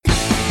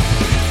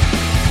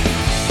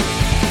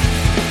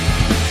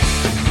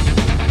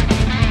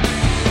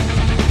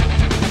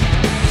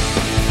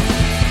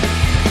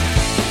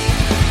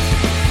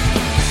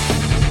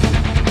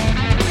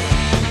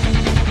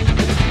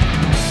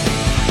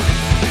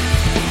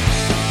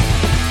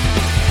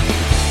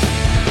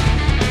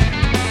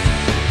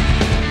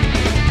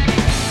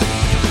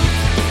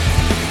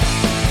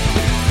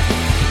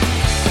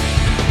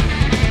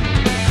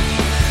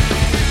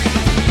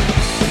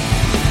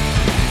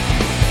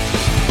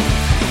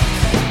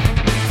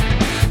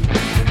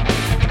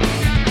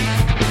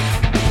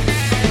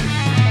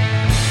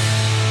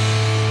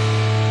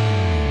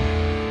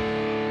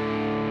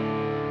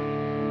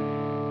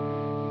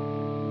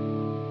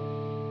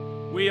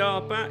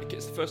back.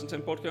 It's the First and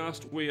 10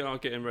 podcast. We are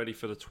getting ready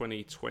for the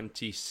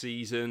 2020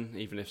 season,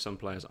 even if some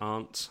players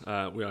aren't.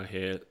 We are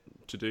here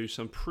to do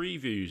some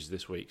previews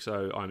this week.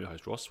 So I'm your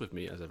host, Ross. With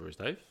me, as ever, is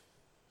Dave.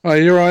 Oh,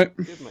 you're right.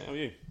 Good, mate. How are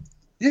you?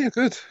 Yeah,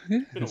 good.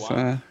 Yeah, been a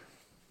while.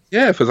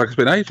 Yeah, it feels like it's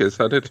been ages.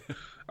 I did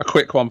a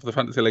quick one for the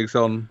Fantasy Leagues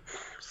on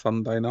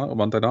Sunday night or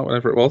Monday night,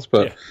 whatever it was.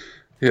 But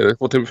yeah, it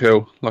didn't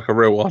feel like a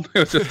real one. It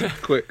was just a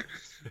quick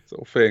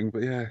sort of thing.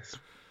 But yeah,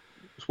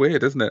 it's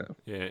weird, isn't it?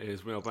 Yeah, it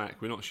is. We're back.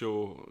 We're not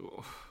sure.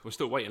 We're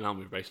still waiting, aren't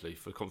we, basically,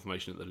 for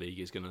confirmation that the league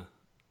is gonna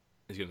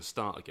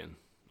start again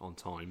on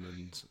time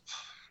and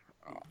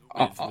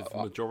with the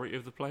majority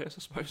of the players,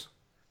 I suppose.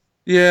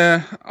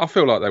 Yeah, I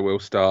feel like they will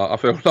start. I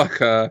feel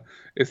like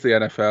it's the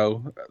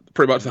NFL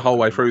pretty much the whole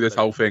way through this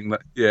whole thing.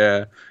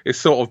 That it's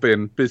sort of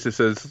been business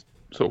as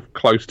sort of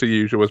close to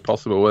usual as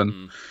possible,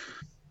 and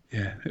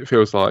yeah, it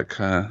feels like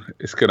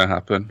it's going to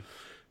happen.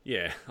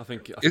 Yeah, I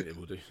think it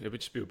will do. It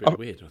would just be a bit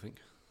weird, I think.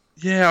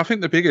 Yeah, I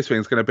think the biggest thing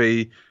is going to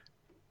be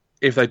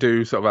if they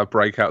do sort of have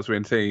breakouts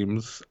within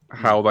teams,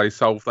 how they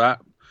solve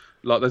that.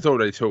 Like, there's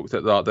already talk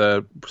that like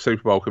the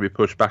Super Bowl could be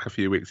pushed back a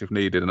few weeks if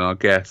needed, and I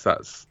guess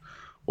that's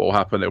what will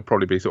happen. It'll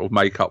probably be sort of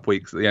make-up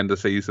weeks at the end of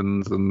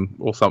seasons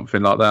or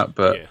something like that.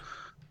 But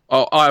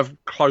I have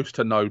close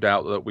to no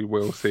doubt that we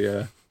will see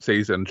a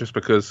season, just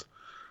because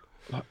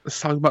there's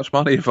so much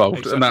money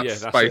involved, and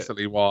that's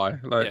basically why.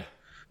 Like,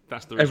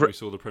 that's the reason we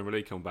saw the Premier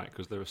League come back,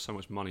 because there was so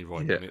much money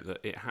in it that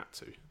it had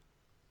to.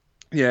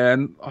 Yeah,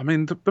 and I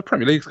mean the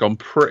Premier League's gone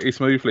pretty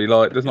smoothly.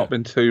 Like, there's not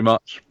been too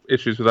much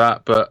issues with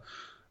that, but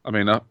I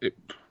mean, not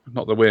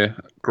that we're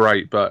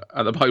great, but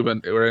at the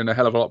moment we're in a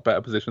hell of a lot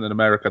better position than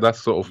America.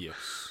 That's sort of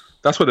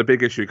that's where the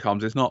big issue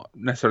comes. It's not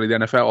necessarily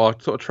the NFL. I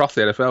sort of trust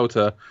the NFL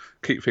to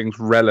keep things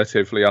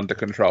relatively under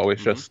control.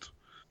 It's just,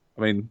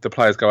 I mean, the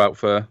players go out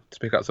to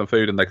pick up some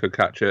food and they could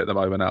catch it at the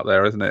moment out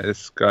there, isn't it?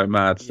 It's going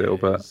mad still,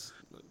 but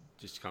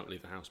just can't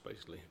leave the house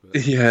basically.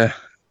 Yeah,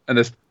 and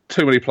there's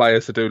too many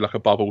players to do like a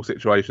bubble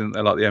situation.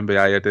 They're like the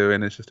NBA are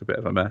doing. It's just a bit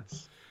of a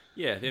mess.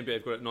 Yeah, the NBA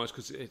have got it nice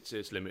because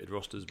it's limited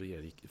rosters, but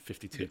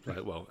 52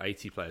 players,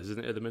 80 players,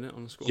 isn't it, at the minute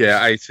on the squad?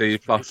 Yeah, 80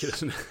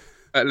 plus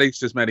at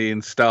least as many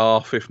in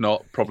staff, if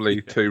not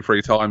probably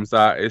 2-3 times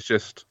that. It's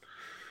just,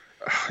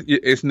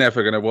 it's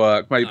never going to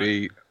work.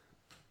 Maybe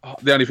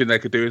the only thing they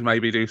could do is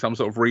maybe do some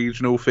sort of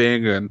regional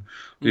thing, and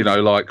you know,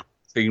 like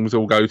teams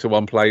all go to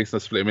one place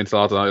and split them into,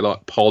 I don't know,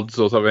 like pods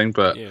or something.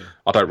 But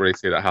I don't really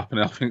see that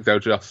happening. I think they'll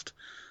just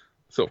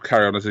sort of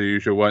carry on as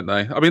usual, won't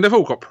they? I mean, they've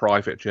all got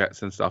private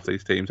jets and stuff,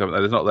 these teams, haven't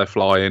they? There's not they're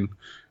flying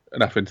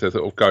and having to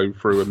sort of go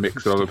through a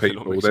mix of other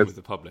people. Not mixing with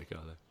the public, are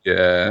they?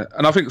 Yeah,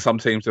 and I think some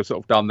teams have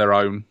sort of done their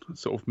own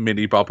sort of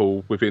mini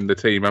bubble within the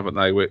team, haven't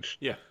they? Which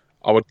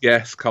I would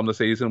guess come the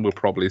season we'll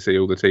probably see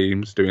all the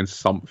teams doing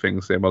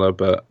something similar.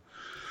 But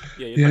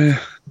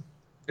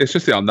it's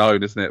just the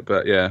unknown, isn't it?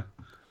 But yeah,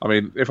 I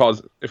mean,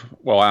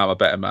 I am a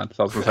better man.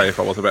 So I was going to say, if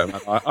I was a better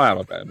man, I am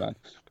a better man.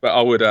 But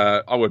I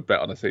would bet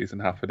on a season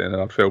happening,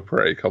 and I'd feel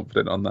pretty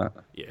confident on that.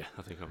 Yeah,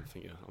 I think I'm with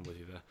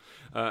you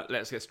there.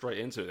 Let's get straight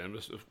into it then.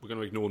 We're going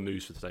to ignore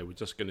news for today. We're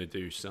just going to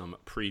do some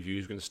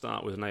previews. We're going to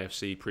start with an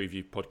AFC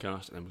preview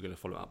podcast, and then we're going to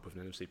follow up with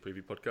an NFC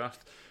preview podcast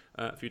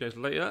a few days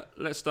later.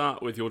 Let's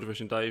start with your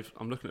division, Dave.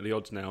 I'm looking at the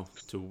odds now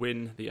to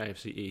win the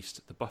AFC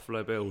East. The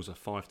Buffalo Bills are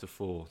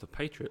 5-4. The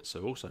Patriots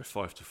are also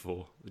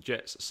 5-4. The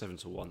Jets are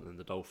 7-1, and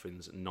the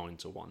Dolphins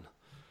 9-1. What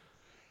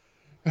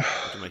do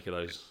you make of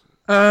those?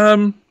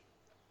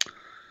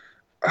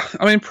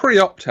 I mean,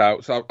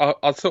 pre-opt-out, so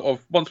I sort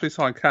of, once we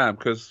signed Cam,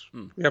 because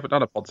we haven't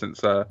done a pod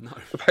since the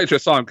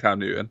Patriots signed Cam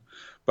Newton.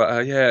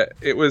 But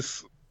it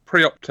was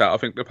pre-opt-out. I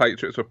think the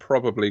Patriots were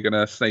probably going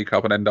to sneak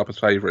up and end up as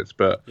favourites.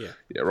 But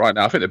right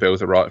now, I think the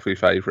Bills are rightfully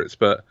favourites.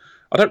 But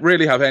I don't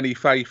really have any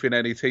faith in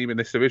any team in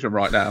this division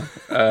right now.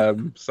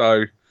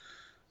 So,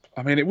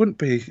 I mean, it wouldn't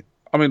be...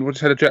 I mean, would you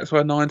say the Jets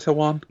were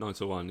 9-1?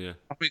 9-1, yeah.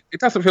 I mean,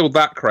 it doesn't feel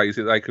that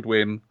crazy that they could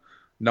win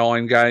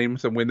 9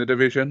 games and win the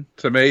division.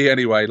 To me,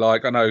 anyway.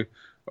 Like, I know...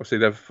 Obviously,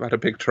 they've had a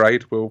big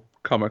trade. We'll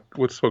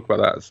talk about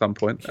that at some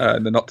point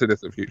in the not too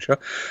distant future.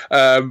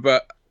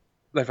 But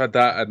they've had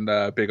that and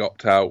a big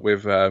opt-out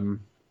with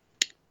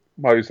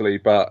Mosley.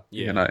 But,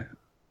 you know,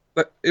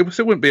 it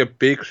still wouldn't be a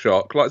big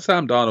shock. Like,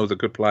 Sam Darnold's a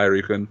good player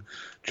who can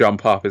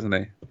jump up, isn't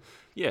he?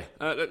 Yeah,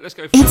 let's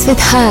go. It's with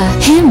her,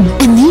 him,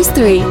 and these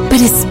three,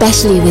 but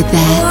especially with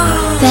their...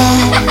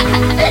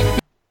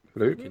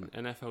 Luke?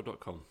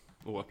 NFL.com.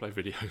 Oh, I play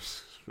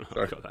videos.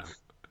 I've got that.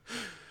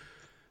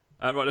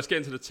 Right, let's get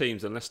into the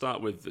teams and let's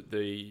start with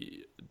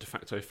the de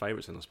facto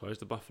favourites, I suppose,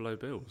 the Buffalo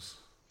Bills.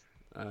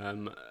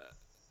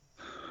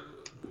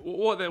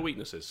 What are their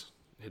weaknesses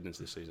heading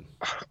into this season?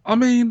 I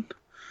mean,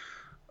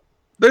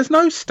 there's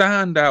no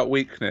standout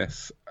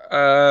weakness.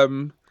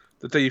 The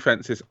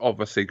defence is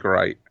obviously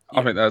great.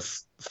 I think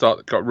that's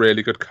got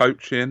really good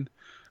coaching.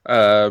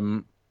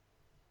 They've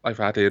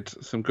added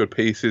some good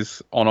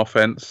pieces on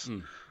offence.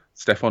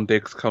 Stephon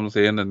Diggs comes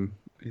in and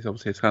he's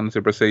obviously a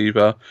talented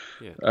receiver.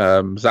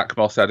 Zach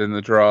Moss had in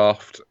the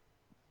draft.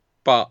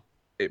 But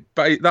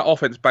that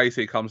offense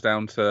basically comes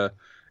down to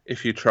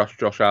if you trust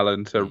Josh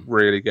Allen to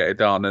really get it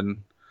done. And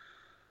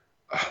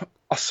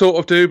I sort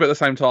of do, but at the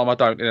same time, I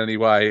don't in any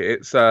way.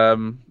 It's I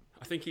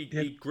think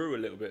he grew a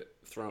little bit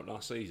throughout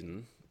last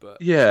season,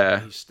 but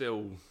he's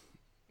still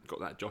got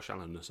that Josh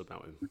Allen-ness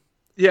about him.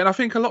 Yeah, and I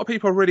think a lot of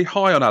people are really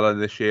high on Allen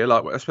this year,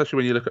 like especially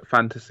when you look at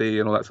fantasy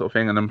and all that sort of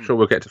thing. And I'm sure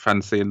we'll get to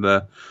fantasy in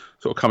the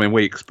sort of coming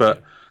weeks.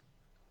 But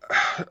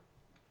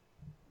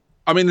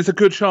I mean, there's a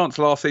good chance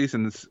last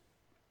season's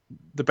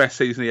the best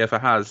season he ever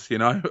has. You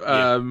know,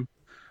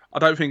 I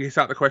don't think it's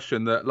out the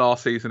question that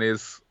last season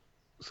is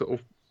sort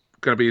of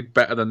going to be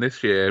better than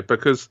this year,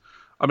 because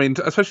I mean,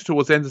 especially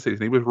towards the end of the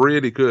season, he was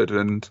really good,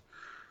 and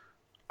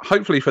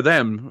hopefully for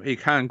them, he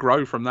can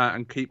grow from that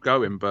and keep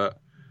going. But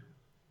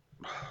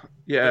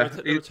yeah,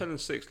 they were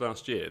 10-6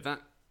 last year.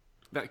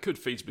 That could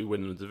feasibly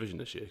win the division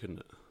this year, couldn't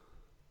it?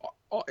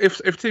 If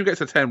a team gets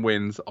to 10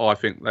 wins, I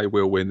think they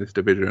will win this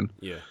division.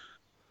 Yeah.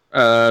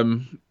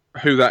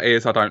 Who that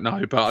is, I don't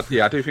know, but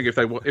yeah, I do think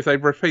if they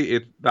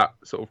repeated that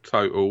sort of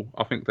total,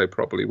 I think they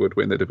probably would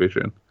win the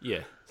division.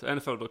 Yeah. So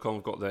NFL.com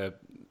have got their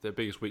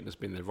biggest weakness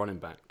being their running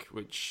back,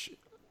 which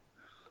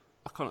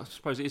I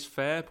suppose it is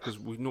fair because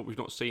we've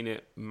not seen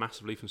it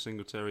massively from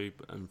Singletary,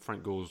 and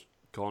Frank Gore's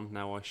gone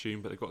now, I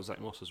assume, but they've got Zach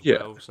Moss as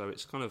well, so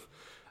it's kind of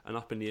an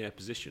up in the air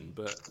position,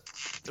 but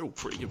they're all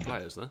pretty good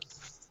players there.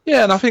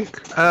 Yeah, and I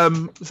think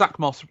Zach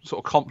Moss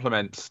sort of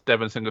complements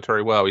Devin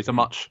Singletary well.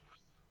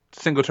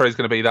 Singletary's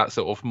going to be that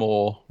sort of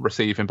more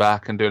receiving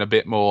back and doing a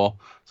bit more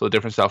sort of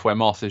different stuff, where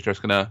Moss is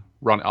just going to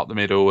run it up the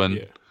middle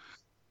and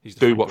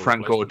do what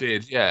Frank Gore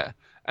did. Yeah,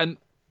 and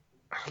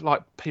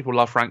like people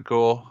love Frank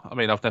Gore. I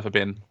mean, I've never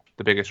been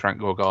the biggest Frank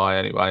Gore guy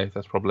anyway.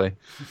 That's probably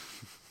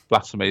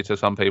blasphemy to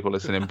some people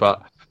listening,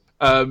 but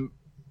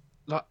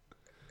like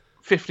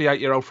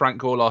 58-year-old Frank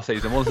Gore last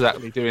season wasn't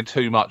exactly doing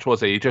too much,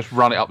 was he? He just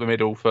run it up the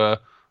middle for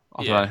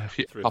I don't know,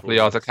 a couple of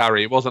yards of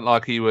carry. It wasn't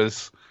like he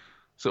was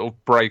sort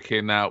of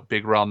breaking out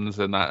big runs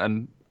and that.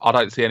 And I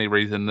don't see any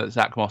reason that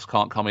Zach Moss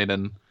can't come in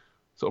and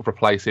sort of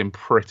replace him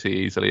pretty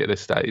easily at this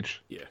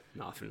stage. Yeah,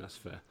 no, I think that's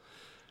fair.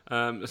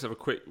 Let's have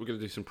we're going to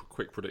do some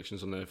quick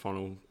predictions on their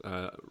final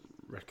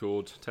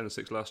record.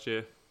 10-6 last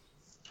year.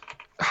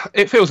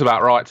 It feels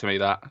about right to me,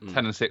 that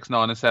 10-6,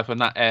 9-7.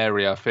 That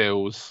area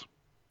feels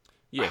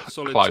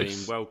solid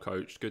close. Team, well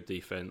coached, good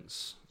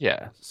defense.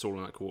 Yeah, it's all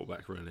on that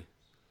quarterback, really.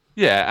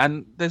 Yeah,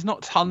 and there's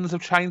not tons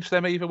of change to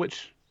them either,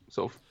 which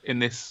sort of in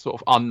this sort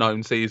of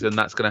unknown season,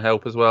 that's going to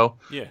help as well.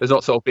 Yeah. There's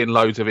not sort of been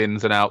loads of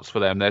ins and outs for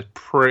them. They're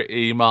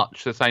pretty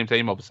much the same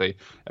team. Obviously,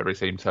 every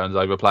team turns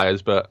over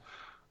players, but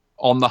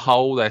on the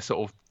whole, they're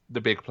sort of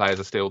the big players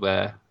are still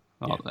there,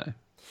 aren't they?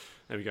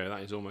 There we go.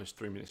 That is almost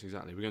 3 minutes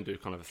exactly. We're going to do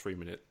kind of a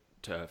 3-minute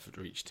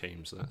for each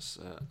team. So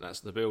that's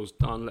the Bills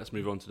done. Let's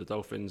move on to the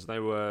Dolphins. They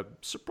were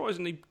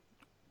surprisingly,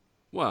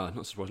 well,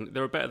 not surprisingly, they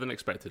were better than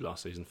expected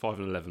last season.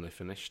 5-11 they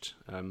finished.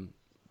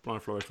 Brian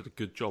Flores did a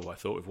good job, I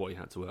thought, with what he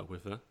had to work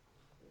with there.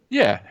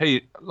 Yeah,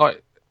 he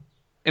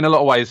in a lot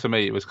of ways for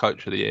me, he was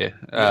coach of the year.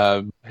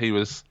 Yeah.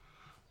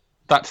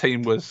 That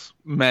team was,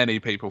 many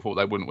people thought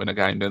they wouldn't win a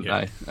game, didn't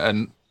they?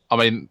 And I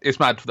mean, it's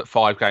mad that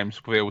 5 games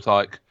feels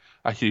like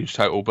a huge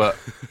total, but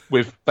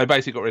they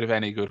basically got rid of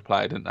any good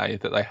player, didn't they,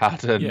 that they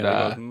had? And, they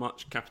got as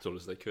much capital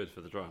as they could for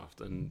the draft,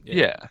 and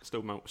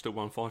still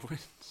won 5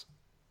 wins.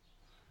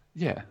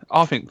 Yeah,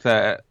 I think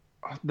they're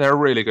a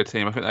really good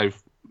team. I think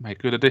they've made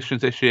good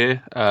additions this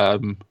year. I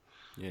mean,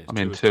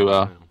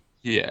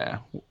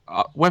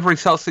 whether he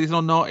starts the season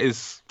or not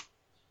is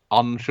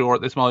unsure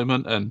at this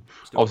moment, and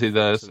still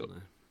obviously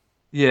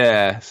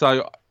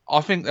so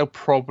I think they'll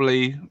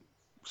probably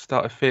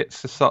start if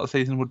Fitz to start the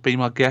season would be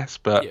my guess,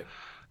 but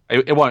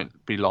it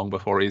won't be long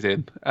before he's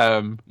in.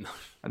 And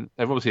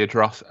they've obviously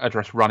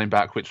addressed running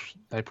back, which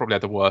they probably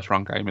had the worst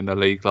run game in the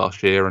league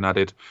last year, and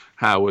added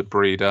Howard,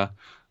 Breeder,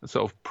 a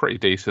sort of pretty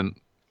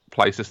decent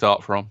place to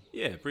start from.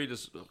 Yeah,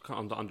 Breeder's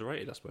kind of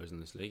underrated, I suppose, in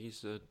this league.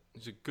 He's a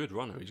good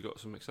runner. He's got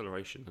some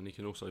acceleration, and he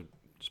can also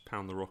just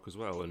pound the rock as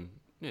well. And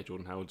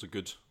Jordan Howard's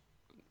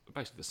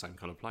basically the same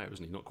kind of player,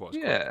 isn't he? Not quite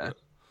as quick, but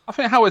I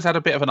think Howard's had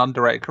a bit of an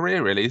underrated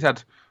career, really. He's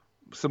had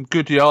some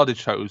good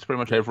yardage totals pretty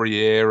much every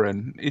year,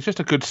 and he's just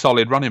a good,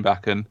 solid running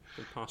back. And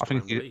I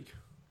think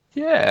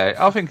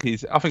I think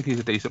he's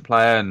a decent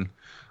player. And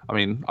I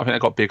mean, I think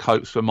they've got big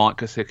hopes for Mike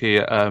Gesicki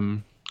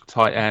at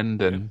tight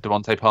end, and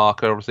Devontae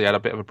Parker obviously had a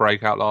bit of a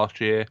breakout last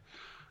year.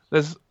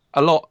 There's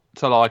a lot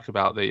to like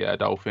about the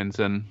Dolphins,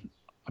 and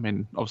I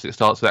mean, obviously it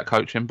starts with that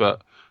coaching,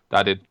 but they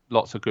added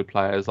lots of good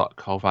players like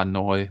Cole Van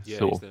Noy. Yeah,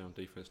 he's there on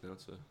defense now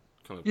to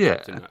kind of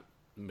keep in that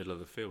middle of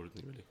the field,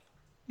 isn't he, really?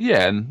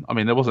 Yeah, and I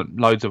mean, there wasn't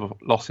loads of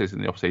losses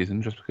in the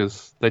off-season just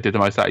because they did the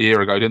most that a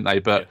year ago, didn't they?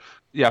 But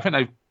I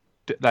think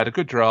they had a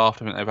good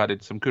draft. I think they've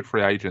added some good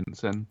free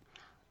agents, and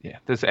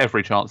there's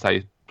every chance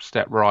they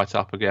step right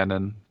up again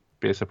and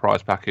be a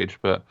surprise package.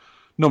 But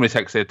normally it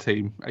takes their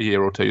team a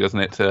year or two, doesn't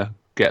it, to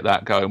get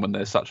that going when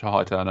there's such a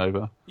high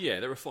turnover? Yeah,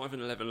 they were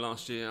 5-11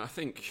 last year. I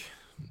think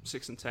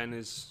 6-10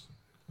 is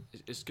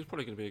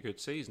probably going to be a good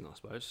season, I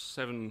suppose.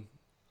 7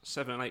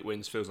 and 8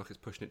 wins feels like it's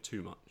pushing it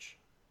too much.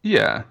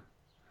 Yeah.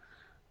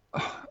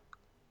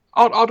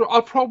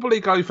 I'd probably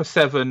go for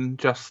 7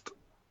 just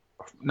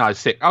No,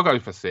 6. I'll go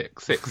for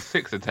 6.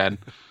 6 and 10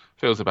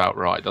 feels about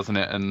right, doesn't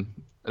it? And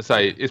I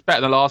say it's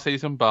better than last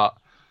season, but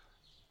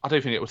I do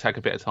think it will take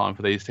a bit of time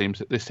for this team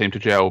to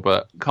gel.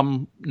 But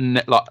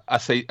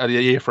a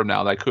year from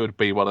now, they could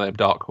be one of them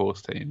dark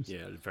horse teams.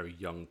 Yeah, a very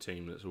young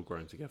team that's all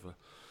grown together.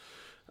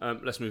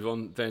 Let's move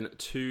on then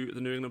to the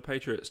New England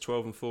Patriots.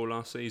 12-4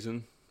 last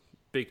season.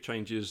 Big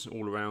changes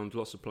all around.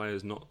 Lots of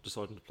players not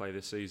deciding to play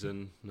this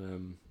season.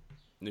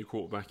 New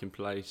quarterback in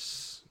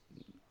place.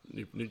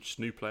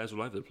 New players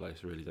all over the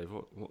place, really, Dave.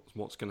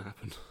 What's going to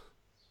happen?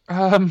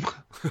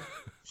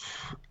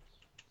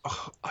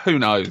 Who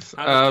knows?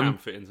 How does Cam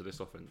fit into this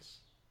offense?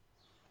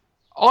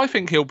 I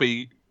think he'll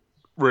be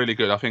really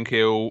good. I think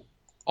I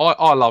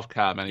love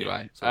Cam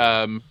anyway.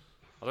 Yeah,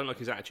 I don't like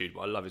his attitude,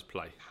 but I love his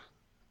play.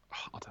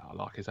 I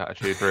like his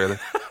attitude, really.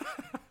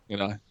 You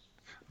know,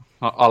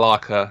 I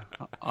like a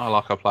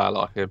player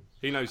like him.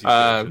 He knows he's good,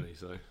 doesn't he?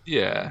 So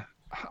yeah,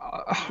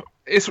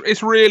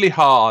 it's really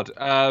hard.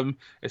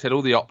 It said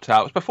all the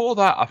opt-outs. Before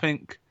that, I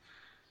think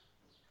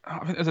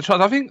there's a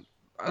chance. I think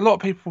a lot of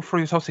people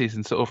through this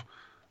offseason sort of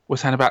were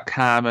saying about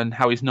Cam and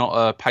how he's not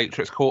a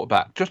Patriots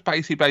quarterback, just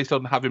basically based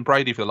on having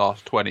Brady for the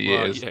last 20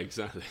 years. Yeah,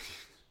 exactly.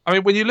 I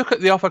mean, when you look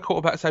at the other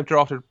quarterbacks they've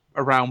drafted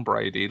around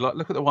Brady, like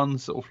look at the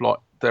ones sort of like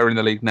they're in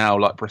the league now,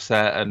 like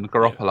Brissett and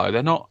Garoppolo. Yeah.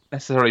 They're not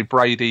necessarily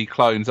Brady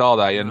clones, are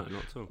they? And no,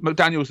 not at all.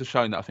 McDaniels has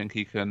shown that I think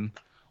he can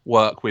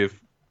work with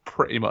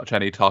pretty much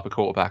any type of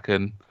quarterback.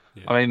 And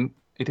I mean,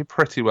 he did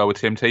pretty well with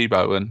Tim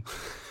Tebow. And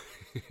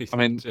I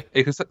mean,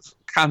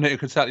 Cam Newton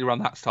could certainly run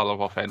that style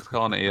of offense,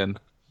 can't he? And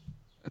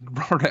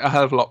run it a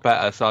hell of a lot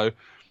better. So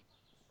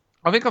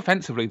I think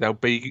offensively they'll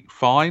be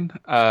fine.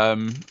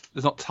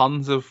 There's not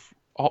tons of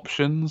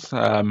options,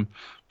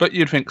 but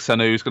you'd think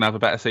Sanu's going to have a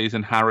better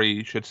season.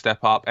 Harry should step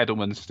up.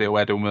 Edelman's still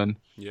Edelman.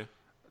 Yeah,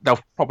 they'll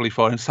probably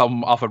find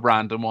some other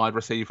random wide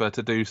receiver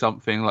to do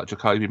something like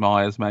Jacoby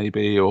Myers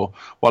maybe, or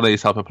one of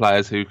these type of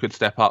players who could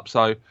step up.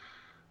 So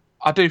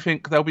I do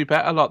think they'll be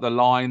better. Like the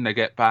line, they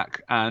get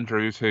back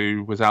Andrews,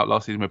 who was out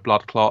last season with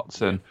blood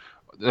clots, and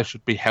they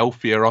should be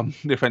healthier on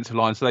the offensive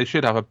line. So they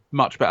should have a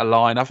much better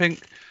line. I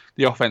think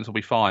the offense will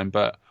be fine,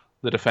 but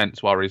the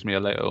defense worries me a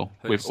little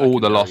with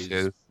all the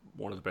losses.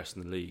 One of the best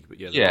in the league, but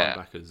the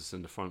linebackers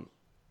in the front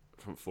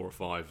 4 or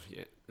 5,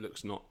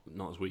 looks not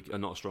as weak,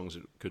 not as strong as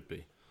it could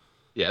be.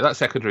 Yeah, that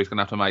secondary is going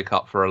to have to make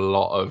up for a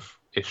lot of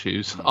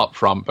issues up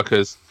front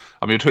because,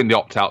 I mean, between the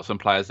opt-outs and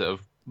players that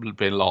have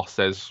been lost,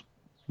 there's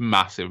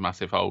massive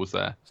holes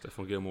there.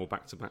 Stephon Gilmore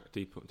back-to-back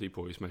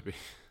depoys, maybe.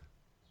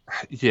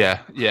 Yeah,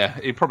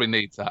 he probably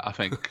needs that, I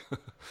think.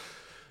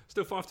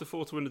 Still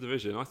 5-4 to win the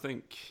division. I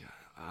think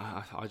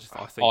Cam's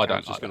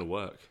just going to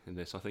work in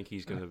this. I think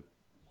he's going to.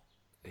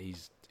 He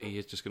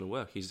is just going to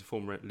work. He's the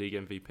former league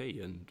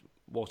MVP, and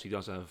whilst he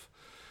does have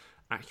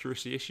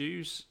accuracy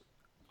issues,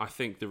 I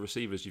think the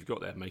receivers you've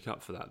got there make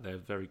up for that. They're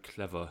very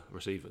clever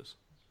receivers.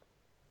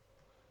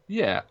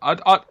 Yeah,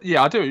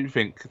 I do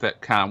think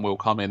that Cam will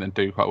come in and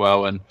do quite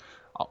well, and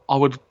I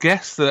would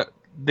guess that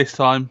this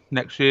time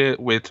next year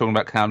we're talking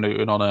about Cam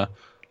Newton on a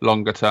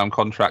longer term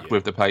contract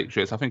with the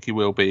Patriots. I think he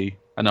will be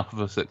enough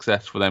of a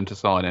success for them to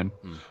sign him.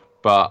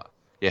 But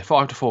yeah,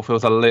 5-4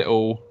 feels a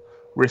little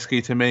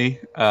risky to me.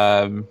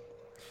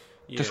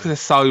 Just because there's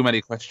so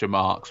many question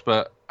marks,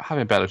 but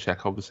having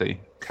Belichick obviously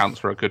counts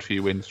for a good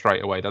few wins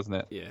straight away, doesn't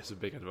it? Yeah, it's a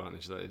big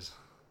advantage, that is.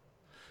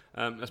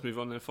 Let's move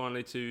on then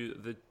finally to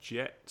the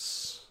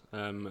Jets.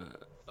 A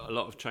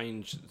lot of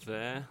change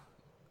there.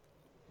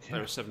 They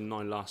were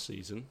 7-9 last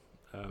season.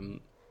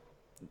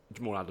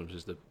 Jamal Adams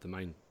is the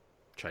main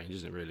change,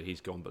 isn't it, really?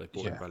 He's gone, but they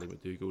brought in Bradley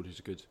McDougald,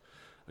 who's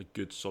a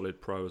good solid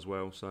pro as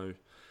well. So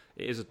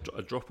it is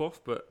a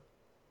drop-off, but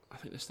I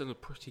think they're still a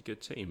pretty good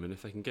team, and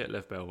if they can get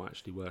Lev Bell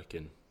actually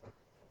working,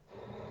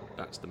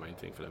 that's the main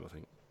thing for them, I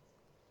think.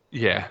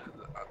 Yeah,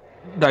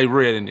 they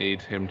really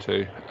need him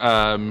to.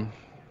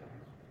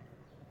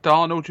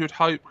 Darnold, you'd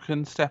hope,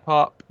 can step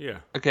up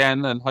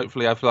again and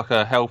hopefully have like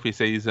a healthy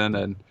season,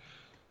 and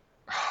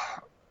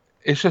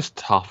it's just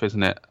tough,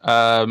 isn't it?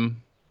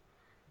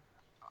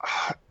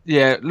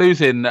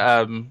 Losing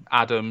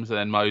Adams and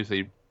then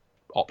Mosley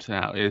opting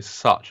out is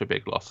such a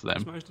big loss to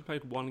them. Mosley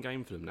played one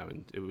game for them now,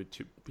 and it would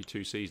be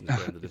 2 seasons at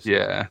the end of this season.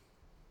 Yeah,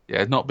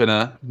 it's not been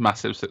a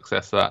massive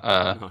success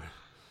that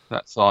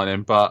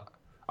signing, but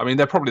I mean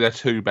they're probably their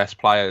 2 best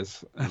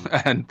players,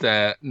 and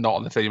they're not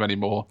on the team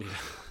anymore.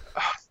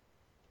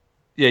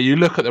 Yeah, you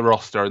look at the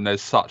roster and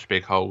there's such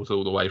big holes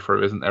all the way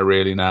through, isn't there?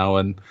 Really now,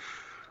 and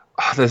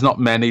there's not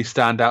many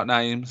standout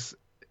names.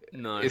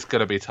 No, it's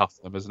going to be tough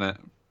for them, isn't it?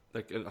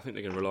 I think they're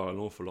going to rely an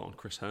awful lot on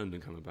Chris Herndon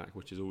coming back,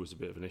 which is always a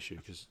bit of an issue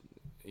because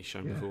he's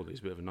shown before that he's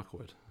a bit of a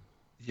knucklehead.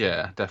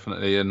 Yeah,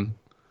 definitely, and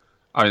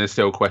I mean there's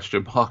still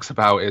question marks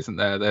about it, isn't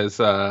there? There's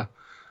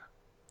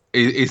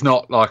he's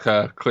not like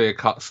a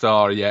clear-cut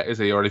star yet, is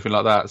he, or anything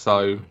like that?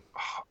 So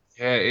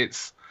yeah,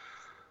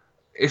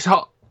 it's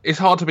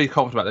hard to be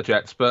confident about the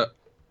Jets, but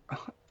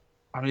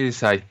I mean, you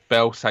say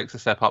Bell takes a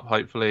step up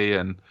hopefully,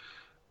 and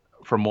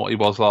from what he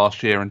was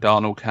last year, and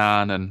Darnold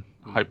can, and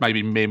hope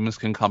maybe Mims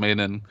can come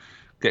in and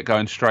get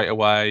going straight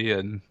away,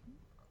 and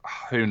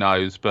who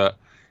knows? But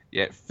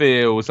yeah, it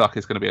feels like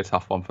it's going to be a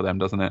tough one for them,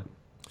 doesn't it?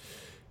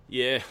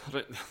 Yeah,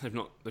 they've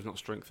not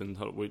strengthened.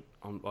 I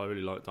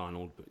really like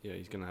Darnold, but yeah,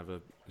 he's going to have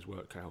his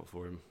work cut out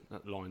for him.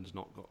 That line's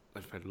not got.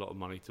 They've paid a lot of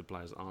money to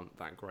players that aren't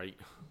that great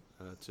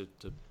to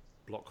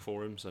block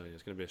for him, so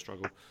it's going to be a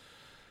struggle.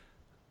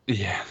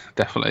 Yeah,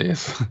 definitely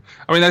is.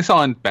 I mean, they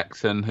signed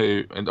Becton,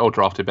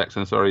 drafted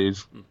Becton,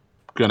 who's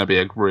going to be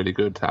a really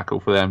good tackle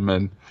for them,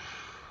 and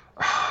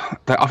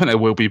I think they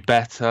will be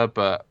better,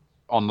 but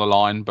on the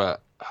line.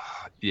 But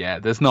yeah,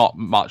 there's not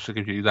much to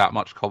give you that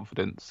much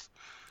confidence.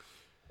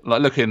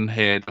 Like looking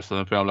here, just on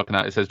the film I'm looking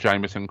at, it says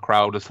Jamison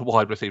Crowder as the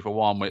wide receiver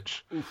 1,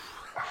 which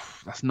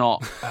that's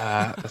not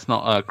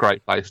a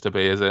great place to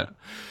be, is it?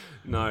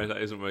 No,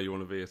 that isn't where you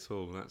want to be at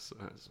all. That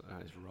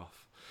is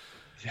rough.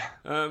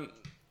 Yeah.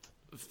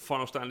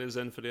 Final standings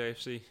then for the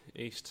AFC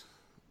East.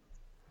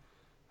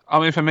 I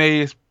mean, for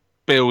me, it's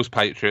Bills,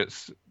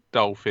 Patriots,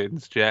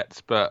 Dolphins,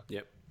 Jets, but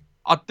yep.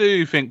 I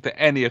do think that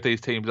any of these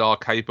teams are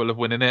capable of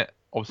winning it.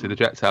 Obviously, the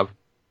Jets have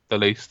the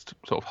least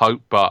sort of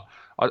hope, but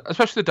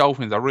especially the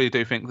Dolphins, I really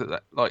do think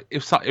that like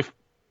if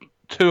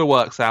Tua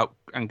works out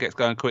and gets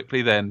going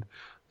quickly, then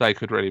they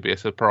could really be a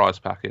surprise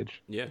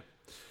package. Yeah,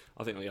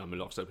 I think I'm in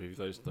lockstep with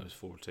those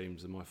 4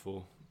 teams and my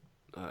 4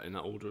 in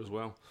that order as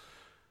well.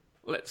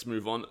 Let's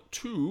move on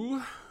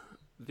to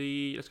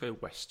let's go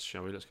west,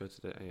 shall we? Let's go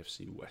to the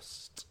AFC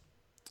West.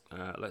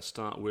 Let's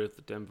start with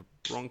the Denver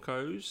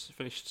Broncos.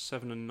 Finished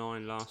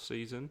 7-9 last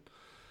season.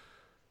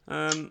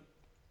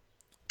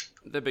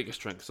 Their biggest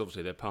strength is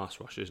obviously their pass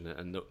rush, isn't it?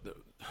 And the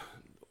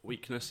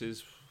weakness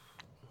is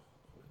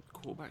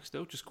quarterback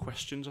still. Just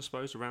questions, I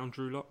suppose, around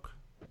Drew Lock.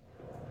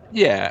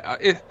 Yeah,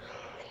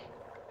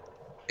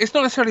 it's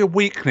not necessarily a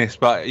weakness,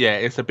 but yeah,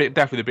 it's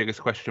definitely the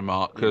biggest question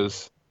mark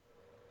because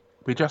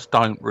we just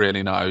don't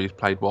really know. He's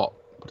played what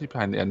did he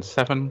play in the end?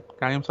 7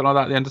 games, something like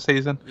that at the end of the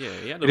season? Yeah,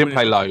 he didn't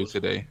play loads,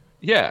 did he?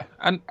 Yeah,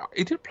 and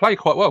he did play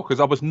quite well because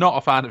I was not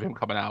a fan of him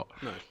coming out.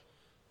 No.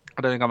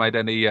 I don't think I made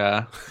any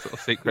sort of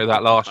secret of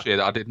that last year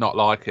that I did not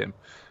like him.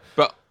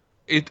 But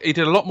he did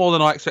a lot more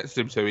than I expected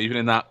him to, even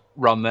in that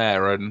run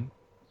there. And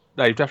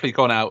they've definitely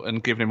gone out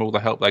and given him all the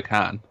help they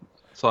can.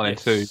 Signing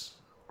 2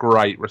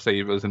 great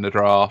receivers in the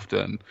draft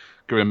and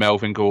giving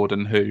Melvin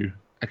Gordon, who,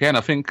 again,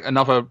 I think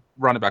another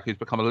running back who's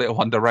become a little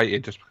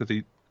underrated just because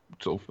he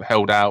sort of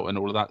held out and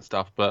all of that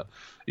stuff. But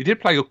he did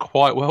play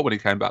quite well when he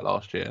came back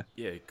last year.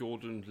 Yeah,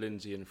 Gordon,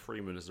 Lindsay and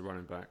Freeman as the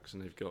running backs.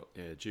 And they've got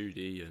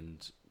Judy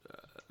and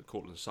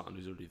Cortland Sutton,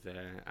 who's already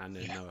there, and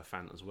then Noah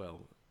Fant as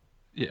well.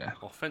 Yeah.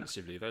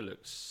 Offensively, they look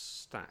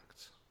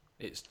stacked.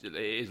 It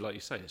is like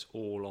you say, it's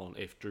all on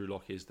if Drew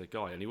Lock is the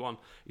guy. And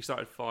he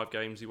started 5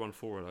 games, he won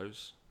 4 of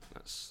those.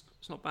 It's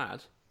not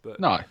bad, but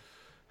no,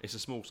 it's a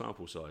small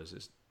sample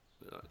size.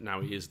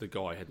 Now he is the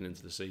guy heading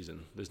into the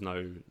season. There's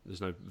no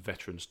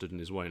veteran stood in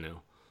his way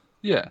now.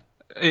 Yeah,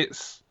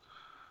 it's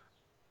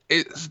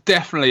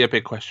definitely a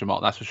big question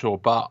mark, that's for sure.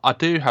 But I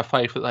do have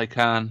faith that they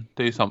can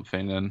do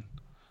something. And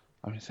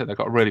I mean, they've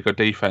got a really good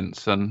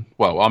defense. And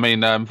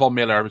Von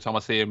Miller, every time I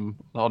see him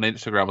on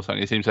Instagram or something,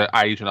 he seems to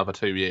age another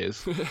 2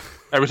 years.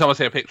 Every time I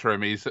see a picture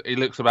of him, he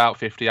looks about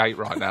 58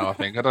 right now, I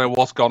think. I don't know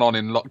what's gone on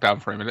in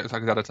lockdown for him. It looks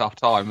like he's had a tough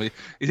time. He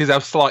seems to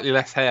have slightly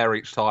less hair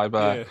each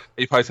time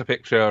he posts a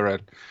picture.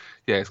 And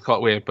yeah, it's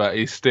quite weird, but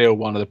he's still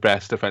one of the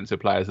best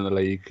defensive players in the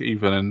league. He's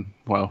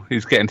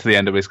getting to the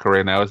end of his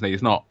career now, isn't he?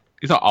 He's not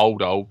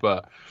old,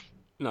 but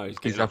no, he's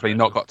definitely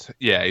not got.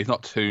 He's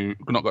not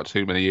got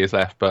too many years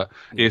left, but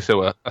he's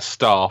still a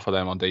star for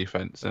them on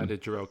defense. And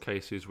did Jarrell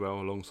Casey as well,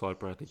 alongside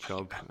Bradley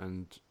Chubb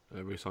and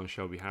we signed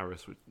Shelby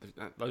Harris.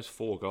 Those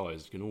 4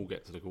 guys can all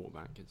get to the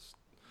quarterback.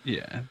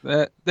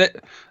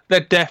 They're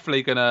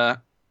definitely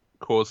gonna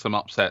cause some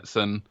upsets,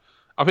 and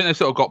I think they've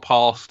sort of got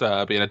past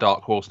being a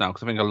dark horse now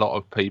because I think a lot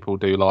of people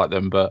do like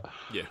them, but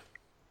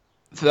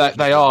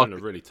they are in a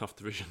really tough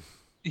division.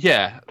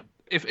 Yeah.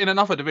 If in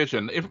another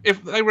division,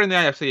 if they were in the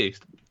AFC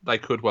East, they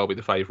could well be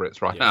the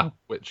favourites right now,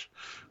 which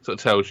sort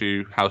of tells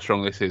you how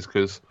strong this is.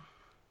 Because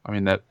I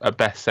mean, they're a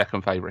best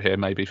second favourite here,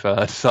 maybe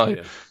third.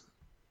 So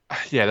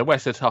the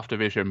West is a tough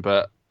division,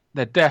 but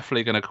they're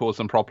definitely going to cause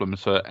some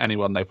problems for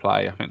anyone they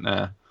play. I think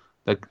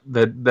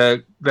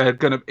they're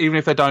going to, even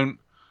if they're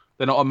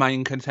not a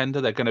main contender,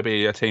 they're going to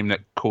be a team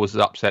that causes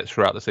upsets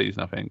throughout the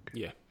season, I think.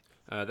 Yeah.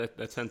 They're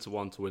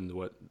 10-1 to win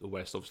the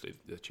West. Obviously,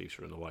 the Chiefs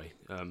are in the way,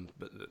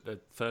 but they're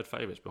third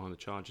favourites behind the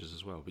Chargers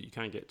as well. But you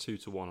can get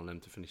 2-1 on them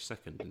to finish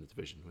second in the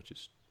division, which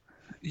is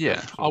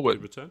I would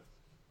good return.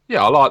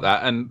 Yeah, I like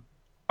that, and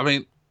I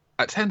mean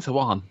at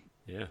 10-1,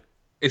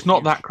 it's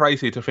not that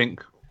crazy to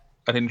think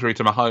an injury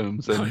to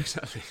Mahomes. And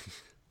exactly.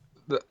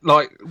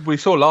 Like we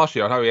saw last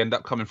year, I know he ended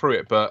up coming through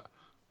it, but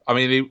I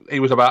mean he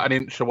was about an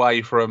inch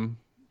away from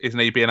his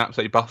knee being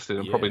absolutely busted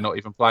and probably not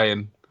even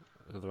playing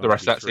the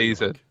rest of that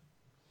season.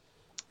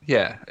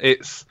 Yeah,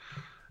 it's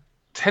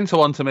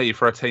 10-1 to me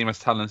for a team as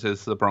talented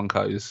as the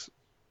Broncos.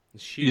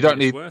 You don't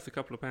need worth a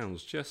couple of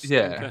pounds, just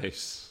in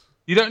case.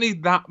 You don't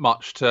need that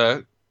much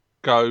to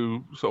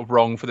go sort of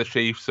wrong for the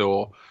Chiefs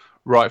or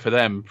right for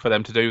them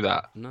to do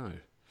that. No.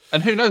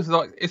 And who knows?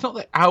 Like, it's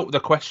not out of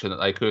the question that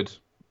they could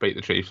beat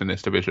the Chiefs in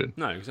this division.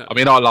 No, exactly. I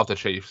mean, I love the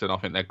Chiefs, and I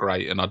think they're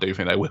great, and I do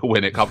think they will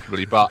win it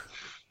comfortably. But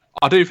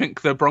I do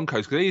think the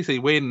Broncos could easily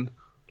win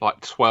like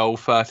 12,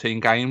 13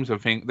 games. I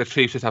think the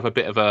Chiefs just have a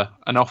bit of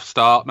an off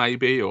start,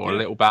 maybe, or a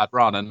little bad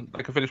run, and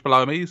they can finish below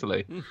them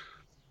easily.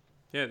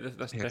 Yeah,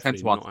 that's definitely 10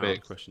 to not 1's out big.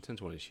 of the question. 10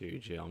 to 1 is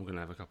huge. Yeah, I'm going to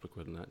have a couple of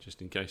quid on that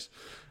just in case.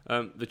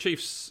 The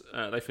Chiefs,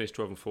 they finished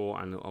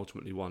 12-4 and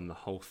ultimately won the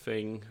whole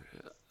thing.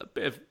 A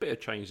bit of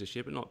change this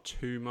year, but not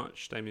too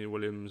much. Damian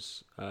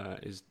Williams,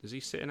 is he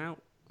sitting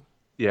out?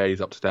 Yeah, he's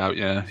opted out.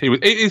 Yeah,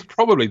 he's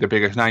probably the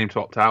biggest name to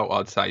opt out,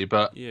 I'd say.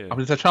 But Yeah. I mean,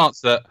 there's a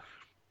chance that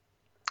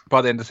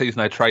by the end of the season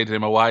they traded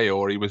him away,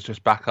 or he was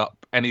just back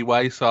up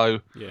anyway. So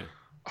Yeah.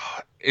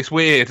 it's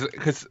weird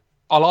because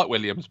I like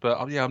Williams,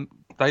 but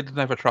they'd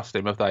never trust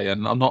him, have they?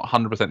 And I'm not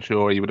 100%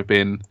 sure he would have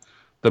been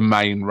the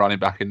main running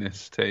back in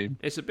this team.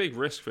 It's a big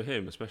risk for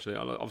him, especially.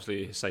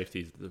 Obviously, his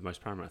safety is the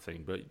most paramount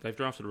thing, but they've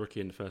drafted a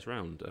rookie in the first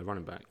round, a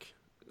running back.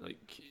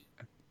 Like,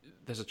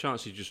 there's a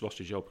chance he just lost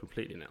his job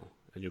completely now,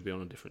 and you'll be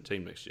on a different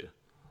team next year.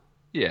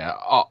 Yeah,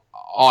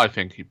 I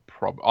think he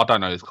probably... I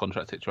don't know his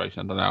contract situation.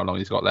 I don't know how long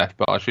he's got left,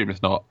 but I assume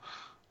it's not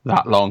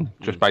that long,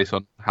 just based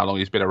on how long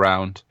he's been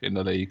around in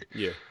the league.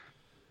 Yeah.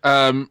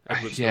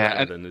 Edwards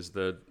then is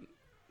the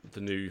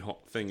new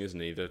hot thing, isn't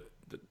he? The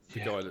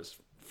guy that's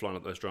flying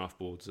up those draft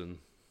boards and...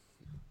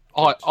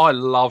 I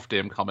loved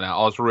him coming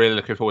out. I was really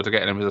looking forward to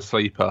getting him as a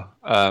sleeper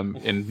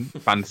in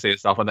fantasy and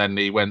stuff, and then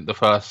he went the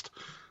first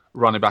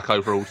running back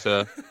overall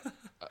to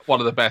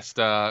one of the best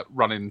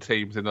running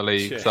teams in the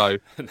league. So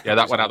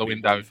that went out the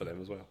window for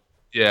them as well.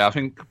 Yeah, I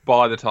think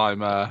by the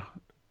time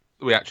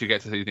we actually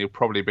get to season, he'll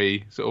probably be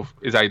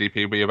his ADP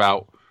will be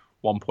about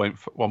 1 point,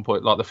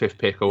 like the 5th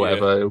pick or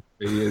whatever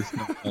he is.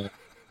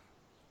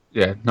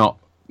 Not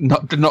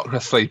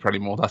a sleeper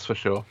anymore, that's for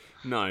sure.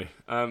 No.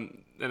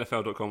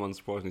 NFL.com,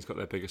 unsurprisingly, has got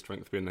their biggest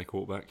strength being their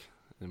quarterback.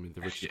 I mean, the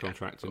richest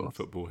contract in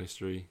football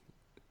history.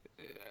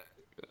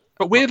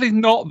 But weirdly,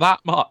 not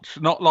that much.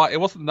 Not like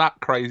it wasn't that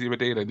crazy of a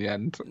deal in the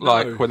end. No.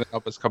 Like when the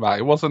numbers come out,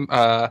 it wasn't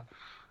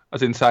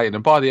as insane.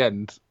 And by the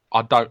end,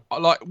 I don't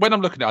like when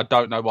I'm looking at it, I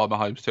don't know why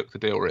Mahomes took the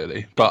deal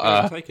really.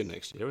 But taken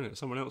next year, isn't it?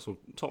 Someone else will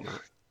top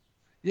that.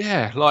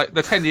 Yeah, like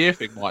the 10-year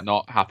thing might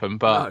not happen,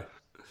 but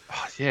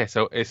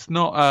so it's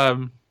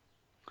not.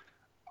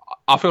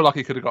 I feel like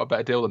he could have got a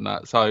better deal than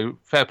that. So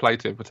fair play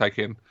to him for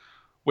taking.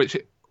 Which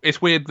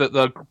it's weird that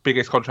the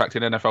biggest contract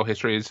in NFL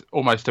history is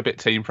almost a bit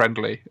team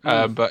friendly,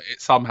 but it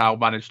somehow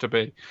managed to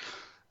be.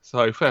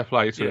 So fair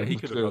play to him. Yeah, he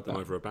could have got them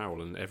over a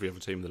barrel, and every other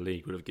team in the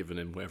league would have given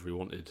him whatever he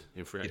wanted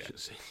in free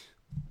agency.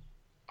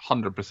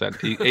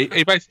 100%.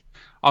 He basically,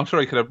 I'm sure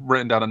he could have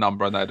written down a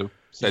number and they'd have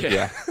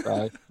said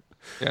So,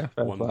 fair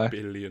 $1 play.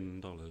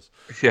 billion.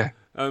 Yeah.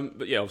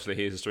 But yeah, obviously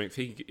he is a strength.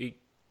 He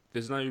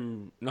there's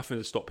nothing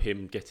to stop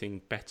him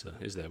getting better,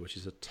 is there? Which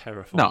is a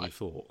terrifying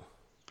thought.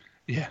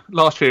 Yeah.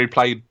 Last year he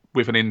played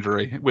with an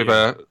injury, with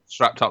a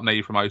strapped up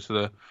knee for most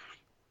of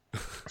the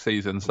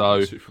season.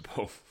 So Super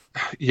Bowl.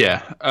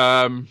 Yeah.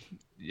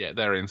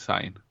 They're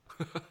insane.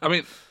 I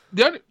mean,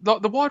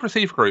 the wide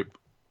receiver group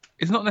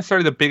is not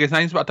necessarily the biggest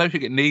names, but I don't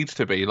think it needs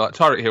to be. Like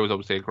Tyreek Hill is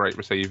obviously a great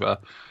receiver,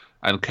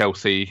 and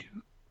Kelsey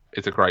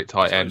is a great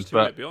tight end.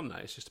 But beyond that,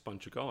 it's just a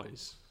bunch of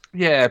guys.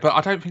 Yeah, but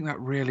I don't think that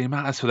really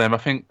matters for them. I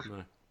think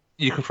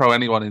you could throw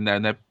anyone in there,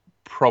 and they're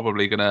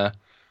probably going to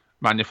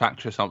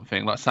manufacture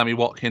something. Like Sammy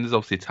Watkins is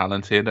obviously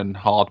talented, and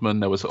Hardman,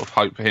 there was sort of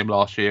hope for him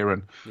last year,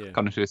 and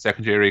coming to his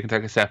second year, he can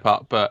take a step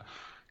up. But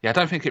yeah, I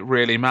don't think it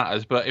really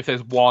matters. But if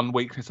there's one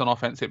weakness on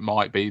offense, it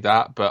might be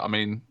that. But I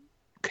mean,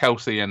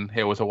 Kelsey and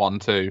Hill is a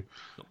 1-2.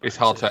 It's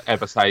hard to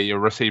ever say your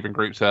receiving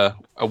group's a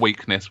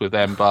weakness with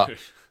them. But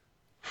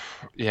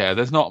yeah,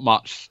 there's not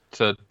much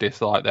to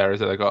dislike there, is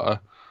there? They got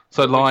a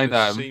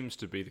seems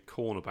to be the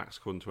cornerbacks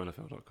according to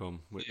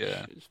NFL.com, which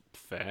is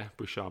fair.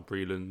 Bouchard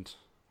Breeland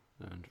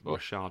and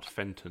Rashard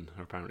Fenton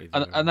are apparently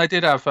there. And they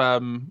did have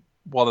one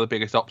of the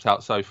biggest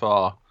opt-outs so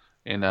far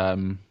in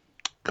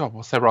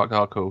what's their right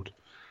guard called?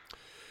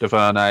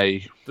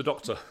 DuVernay. The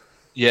Doctor.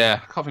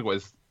 Yeah, I can't think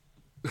what his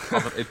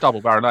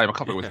double barrel name. I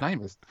can't think what his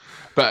name is.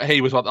 But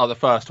he was one of the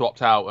first to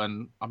opt out,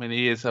 and I mean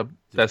he is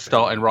their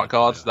starting right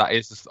guard. So that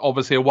is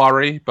obviously a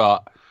worry,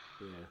 but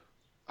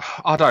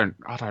I don't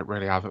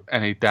really have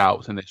any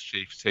doubts in this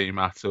Chiefs team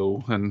at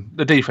all. And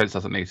the defense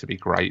doesn't need to be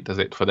great, does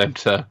it, for them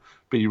to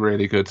be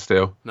really good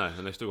still? No,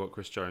 and they've still got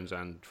Chris Jones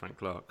and Frank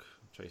Clark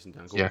chasing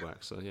down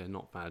quarterbacks. So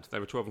not bad. They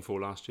were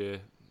 12-4 last year.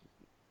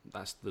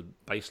 That's the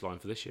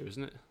baseline for this year,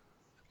 isn't it?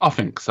 I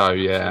think so,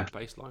 yeah.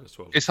 Baseline is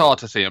 12. It's hard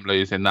to see them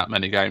losing that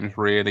many games,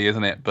 really,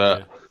 isn't it?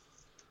 But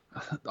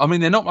I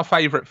mean, they're not my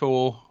favourite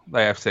for the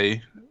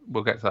AFC.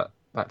 We'll get to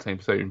that team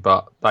soon,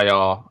 but they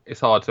are. It's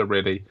hard to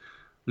really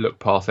look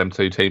past them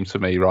two teams for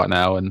me right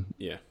now. And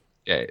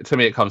to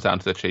me, it comes down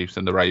to the Chiefs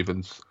and the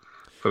Ravens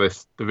for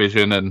this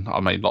division. And I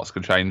mean, lots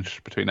can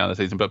change between now and the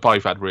season, but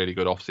both had really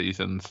good off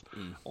seasons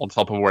on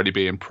top of already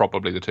being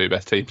probably the two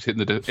best teams in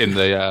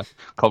the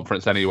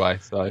conference anyway.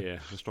 So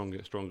stronger.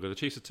 The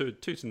Chiefs are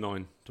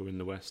 2-9 to win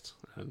the West.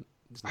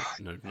 There's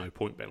no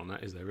point bet on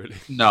that, is there really?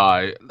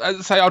 No, as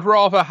I say, I'd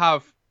rather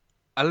have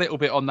a little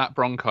bit on that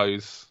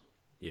Broncos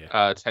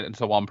Yeah.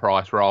 10-1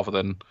 price rather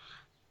than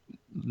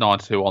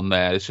 9-2 on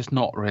there. It's just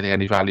not really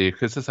any value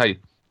because, as I say,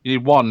 you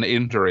need one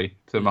injury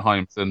to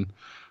Mahomes, and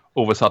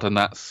all of a sudden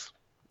that's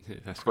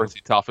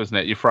pretty tough, isn't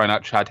it? You're throwing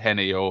out Chad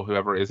Henne or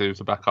whoever it is who's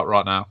the backup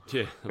right now.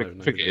 Yeah, I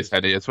think it is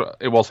Henne.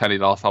 It was Henne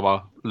last time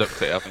I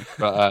looked at it, I think.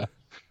 But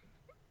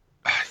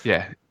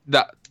yeah,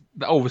 that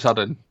all of a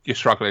sudden you're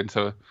struggling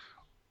to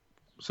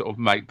sort of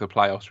make the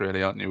playoffs,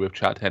 really, aren't you, with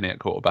Chad Henne at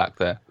quarterback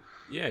there?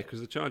 Yeah,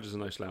 because the Chargers are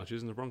no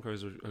slouches, and the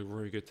Broncos are a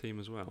very good team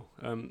as well.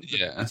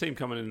 Yeah. The team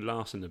coming in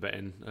last in the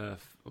betting,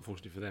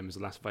 unfortunately for them, is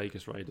the Las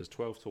Vegas Raiders.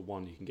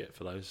 12-1 you can get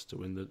for those to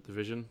win the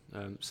division.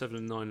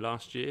 7-9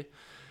 last year.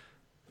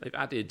 They've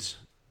added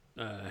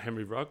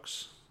Henry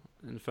Ruggs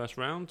in the first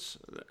round,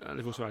 and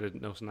they've also added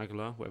Nelson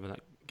Aguilar, whatever that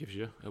gives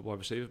you, a wide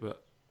receiver,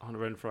 but Hunter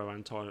Renfrow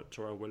and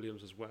Tyrell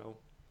Williams as well,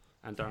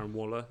 and Darren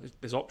Waller.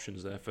 There's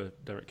options there for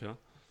Derek Carr.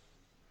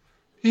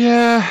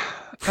 Yeah.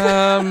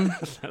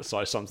 That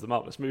size sums them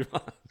up. Let's move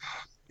on.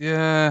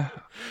 Yeah.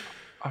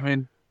 I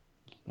mean,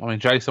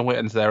 Jason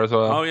Witten's there as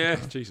well. Oh yeah,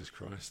 Jesus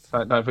Christ!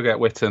 Don't forget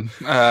Witten.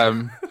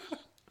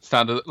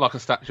 Stand like a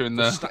statue in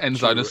the end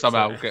zone and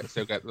somehow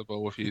still get the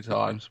ball a few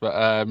times.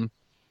 But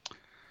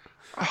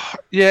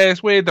yeah,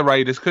 it's weird, the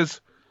Raiders, because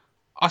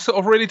I sort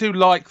of really do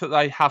like that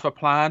they have a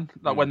plan.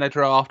 Like when they're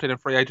drafted and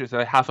free agents,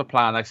 they have a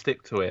plan, they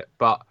stick to it.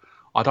 But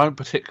I don't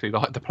particularly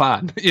like the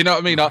plan. You know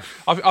what I mean?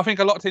 I think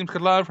a lot of teams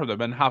could learn from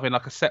them and having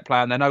like a set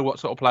plan. They know what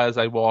sort of players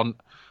they want.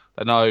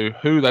 They know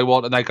who they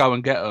want and they go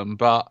and get them.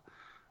 But,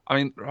 I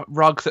mean,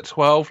 Ruggs at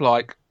 12,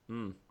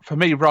 for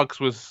me, Ruggs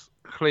was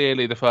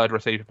clearly the third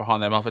receiver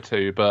behind them other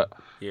two. But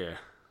yeah.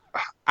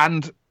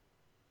 And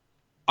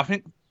I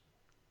think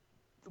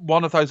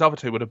one of those other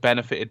two would have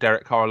benefited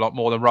Derek Carr a lot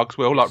more than Ruggs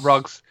will. Like,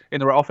 Ruggs in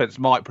the right offense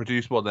might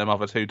produce more than them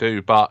other two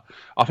do, but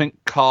I think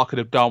Carr could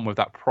have done with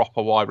that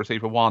proper wide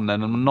receiver one,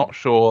 and I'm not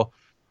sure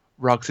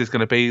Ruggs is going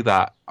to be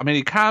that. I mean,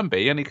 he can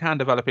be, and he can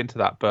develop into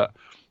that, but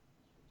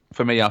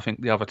for me, I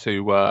think the other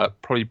two were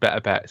probably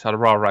better bets. I'd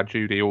rather had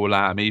Judy or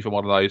Lamb, either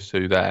one of those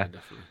two there. Yeah,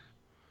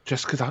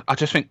 just because I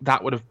just think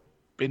that would have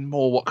been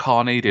more what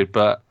Carr needed,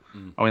 but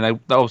I mean,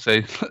 they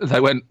obviously they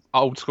went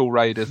old school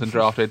Raiders and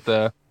drafted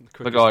the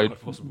guy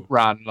who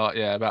ran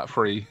about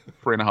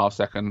 3.5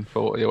 second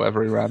 40 or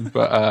whatever he ran.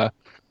 But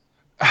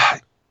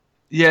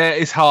yeah,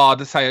 it's hard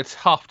to say. A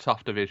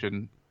tough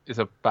division is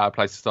a bad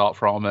place to start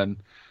from, and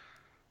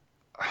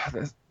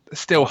there's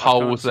still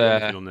holes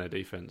there. On their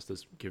defense,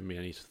 that's given me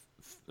any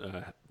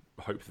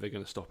hope that they're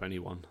going to stop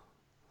anyone.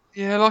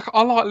 Yeah, like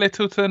I like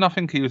Littleton. I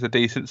think he was a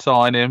decent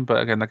signing,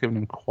 but again, they're giving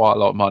him quite a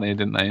lot of money,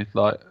 didn't they?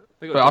 But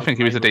I think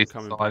he was a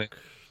decent signing.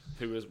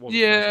 Who was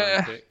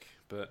a pick,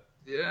 but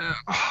yeah,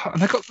 and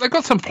they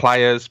got some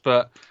players,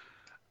 but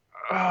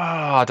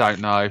I don't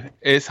know.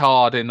 It's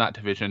hard in that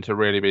division to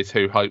really be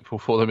too hopeful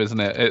for them, isn't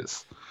it?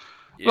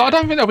 I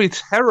don't think they'll be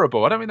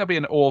terrible. I don't think they'll be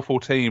an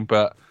awful team,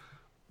 but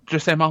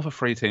just them other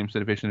three teams in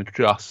the division are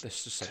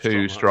just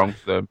too strong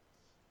for them.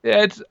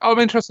 Yeah, I'm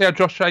interested how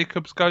Josh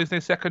Jacobs goes in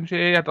his second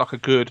year. He had like a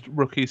good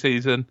rookie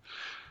season.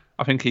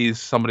 I think he's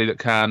somebody that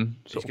can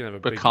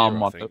become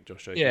one.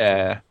 Josh Jacobs.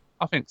 Yeah,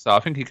 I think so. I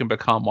think he can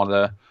become one of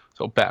the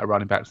sort of better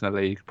running backs in the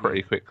league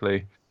pretty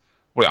quickly.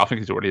 Well, I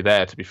think he's already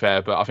there, to be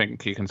fair, but I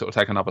think he can sort of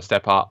take another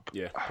step up.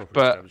 Yeah,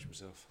 but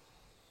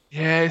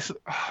yeah,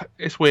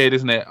 it's weird,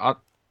 isn't it?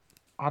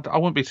 I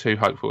wouldn't be too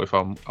hopeful if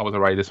I was a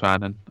Raiders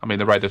fan, and I mean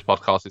the Raiders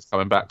podcast is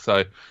coming back,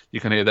 so you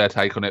can hear their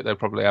take on it. They'll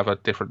probably have a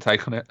different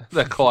take on it.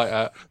 They're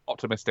quite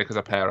optimistic as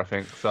a pair, I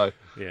think. So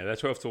yeah, they're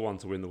 12-1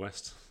 to win the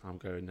West. I'm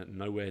going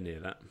nowhere near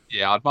that.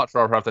 Yeah, I'd much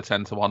rather have the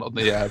 10-1 on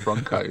the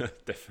Broncos.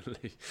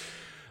 Definitely.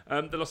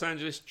 The Los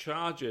Angeles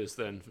Chargers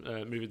then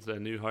moving to their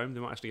new home.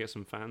 They might actually get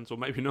some fans, or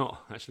maybe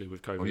not. Actually,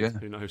 with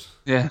COVID, Who knows?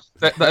 Yeah,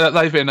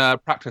 they've been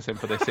practicing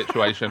for this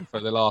situation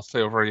for the last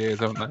 2 or 3 years,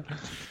 haven't they?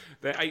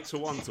 They're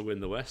 8-1 to win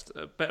the West.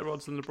 Better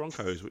odds than the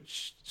Broncos,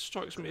 which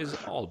strikes me as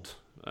odd.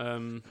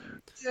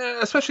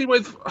 Yeah, especially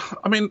with.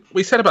 I mean,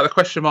 we said about the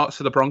question marks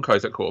to the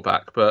Broncos at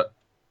quarterback, but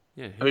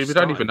yeah, I mean, we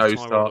don't even know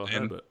who's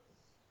starting.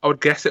 I would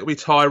guess it would be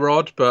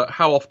Tyrod, but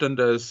how often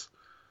does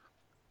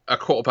a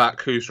quarterback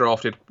who's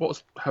drafted, what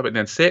was Herbert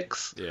then,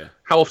 6? Yeah.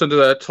 How often does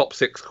a top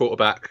 6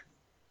 quarterback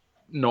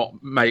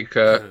not make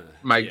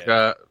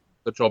the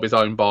job his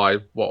own by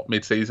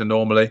mid-season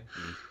normally?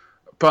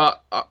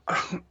 But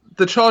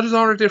the Chargers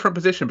are in a different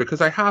position because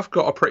they have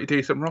got a pretty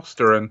decent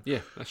roster, and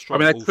that's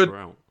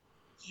throughout.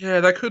 Yeah,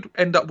 they could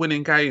end up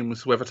winning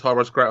games whether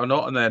Tyrod's great or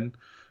not, and then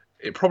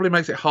it probably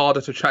makes it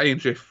harder to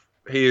change if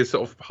he is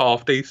sort of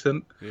half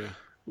decent. Yeah.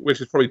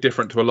 Which is probably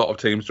different to a lot of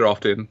teams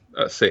drafting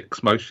at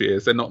 6 most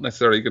years. They're not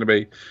necessarily going to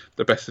be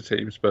the best of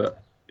teams,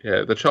 but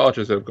yeah, the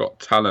Chargers have got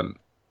talent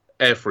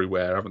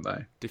everywhere, haven't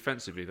they?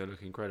 Defensively, they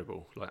look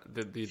incredible. Like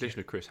the addition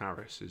of Chris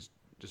Harris is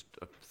just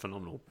a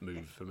phenomenal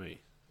move for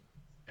me.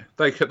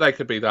 They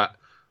could be that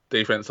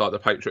defense like the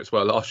Patriots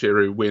were last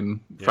year, who win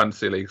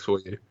fantasy leagues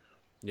for you.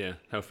 Yeah,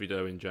 healthy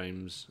Derwin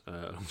James,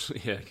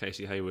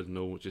 Casey Hayward and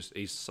all.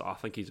 I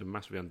think he's a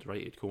massively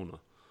underrated corner.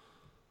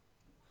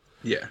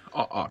 Yeah,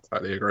 I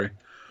totally agree.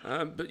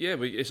 But yeah,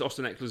 it's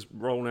Austin Eckler's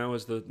role now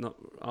as the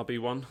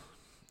RB1.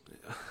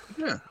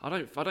 Yeah. I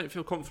don't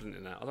feel confident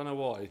in that. I don't know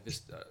why.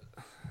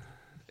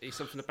 He's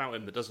something about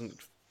him that doesn't.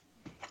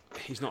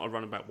 He's not a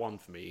running back one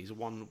for me. He's a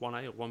 1A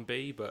or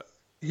 1B, but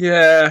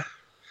Yeah,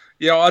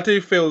 I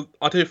do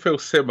feel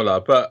similar,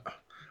 but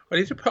I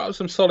need to put up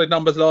some solid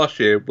numbers last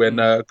year when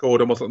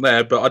Gordon wasn't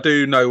there. But I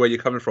do know where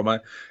you're coming from.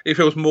 It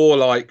feels more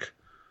like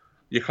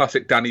your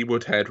classic Danny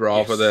Woodhead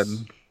rather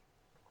than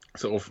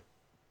sort of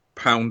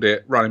pound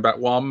it running back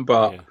one.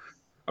 But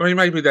I mean,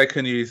 maybe they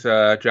can use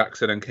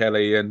Jackson and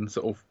Kelly and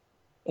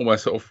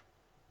almost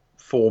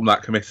form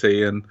that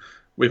committee, and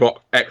we've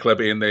got Eckler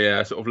being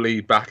the sort of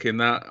lead back in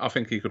that. I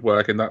think he could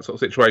work in that sort of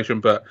situation,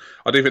 but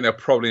I do think they'll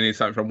probably need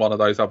something from one of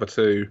those other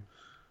two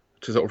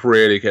to sort of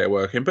really get it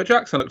working. But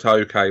Jackson looked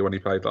okay when he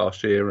played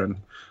last year, and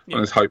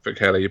there's hope for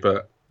Kelly.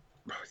 But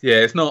yeah,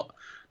 it's not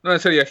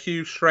necessarily a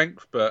huge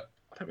strength, but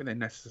I don't think they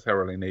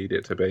necessarily need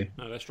it to be.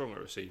 No, they're strong at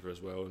receiver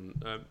as well,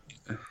 and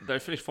they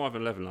finished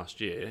 5-11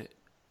 last year.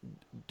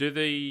 Does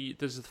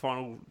the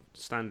final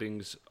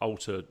standings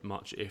alter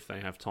much if they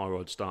have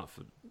Tyrod start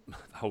for the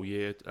whole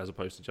year as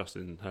opposed to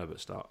Justin Herbert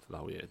start for the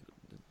whole year?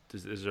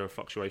 Is there a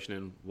fluctuation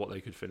in what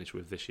they could finish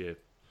with this year?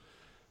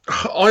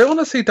 I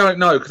honestly don't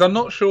know, because I'm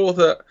not sure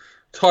that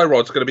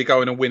Tyrod's going to be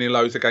going and winning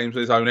loads of games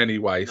on his own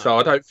anyway. No. So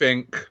I don't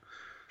think...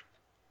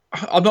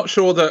 I'm not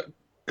sure that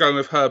going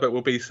with Herbert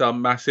will be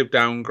some massive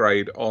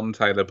downgrade on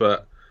Taylor,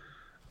 but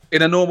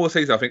in a normal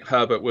season, I think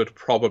Herbert would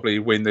probably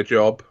win the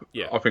job.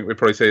 Yeah. I think we'd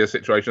probably see a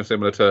situation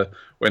similar to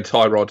when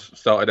Tyrod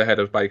started ahead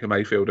of Baker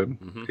Mayfield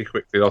and he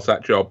quickly lost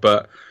that job.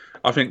 But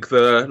I think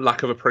the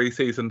lack of a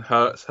preseason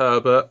hurts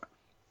Herbert.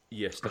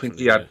 Yes, I think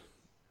he had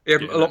a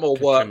lot more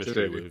work to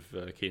do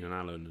with Keenan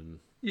Allen. And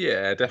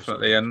yeah,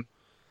 definitely. And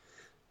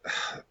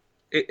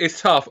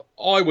it's tough.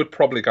 I would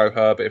probably go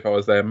Herbert if I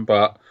was them,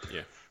 but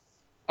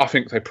I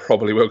think they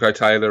probably will go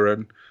Taylor.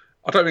 And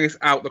I don't think it's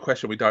out the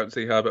question we don't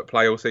see Herbert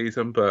play all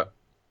season, but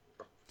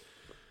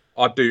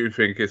I do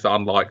think it's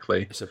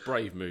unlikely. It's a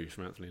brave move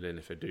from Anthony Lynn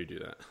if they do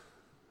that.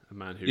 A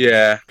man who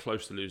was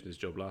close to losing his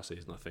job last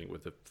season, I think,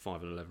 with the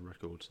 5-11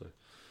 record. So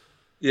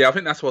yeah, I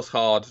think that's what's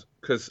hard,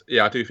 because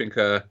I do think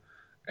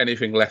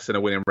anything less than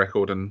a winning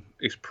record and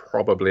he's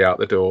probably out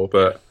the door.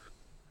 But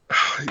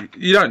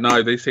you don't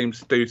know. These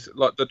teams do,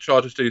 like the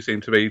Chargers do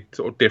seem to be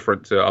sort of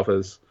different to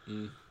others.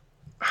 They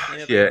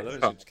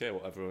don't seem to care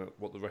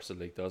what the rest of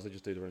the league does. They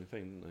just do their own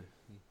thing, don't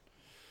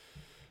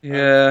they?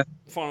 Yeah.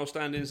 Final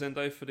standings then,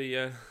 Dave, for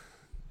the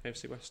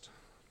AFC West.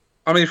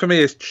 I mean, for me,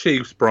 it's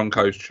Chiefs,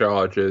 Broncos,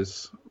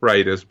 Chargers,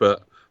 Raiders,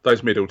 but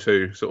those middle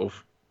two sort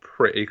of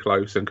pretty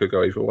close and could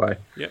go either way.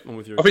 Yep, I'm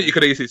with you. I think you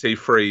could easily see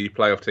 3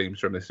 playoff teams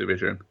from this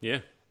division. Yeah,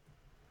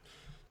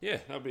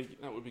 that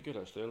would be good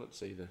actually. Let's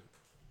see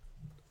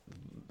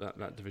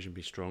that division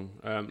be strong.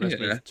 Let's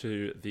move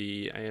to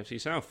the AFC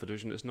South, the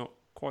division that's not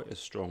quite as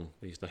strong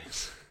these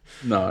days.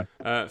 No.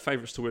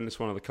 Favourites to win this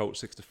one are the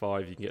Colts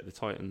 6-5. You can get the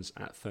Titans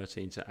at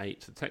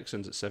 13-8, the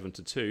Texans at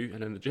 7-2,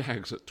 and then the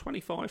Jags at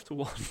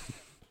 25-1.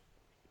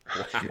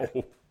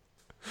 Wow.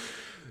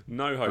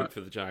 No hope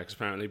for the Jags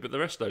apparently, but the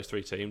rest of those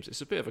 3 teams,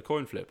 it's a bit of a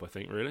coin flip, I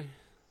think, really.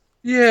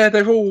 Yeah,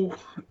 they're all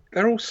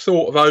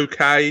sort of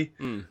okay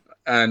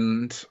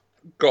and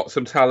got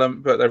some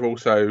talent, but they've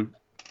also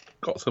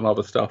got some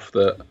other stuff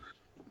that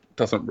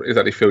doesn't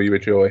exactly fill you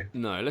with joy.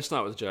 No, let's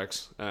start with the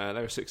Jags. They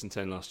were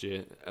 6-10 last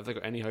year. Have they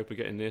got any hope of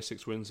getting near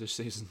 6 wins this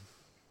season?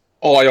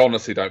 Oh, I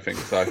honestly don't think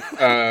so.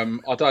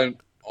 I'm not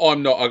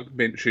a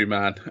Minshew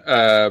man.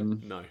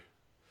 No.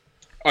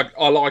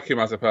 I like him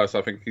as a person.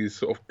 I think he's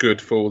sort of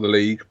good for the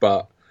league,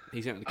 but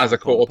he's as a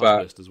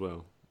quarterback list as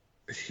well.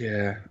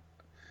 Yeah.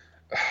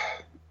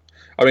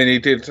 I mean, he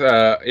did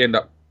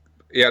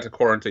he had to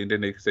quarantine,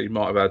 didn't he? Because he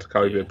might have had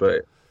COVID,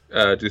 but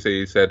do you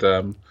see he said,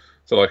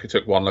 so like he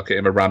took one look at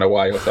him and ran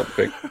away or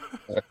something.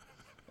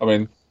 I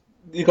mean,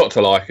 you got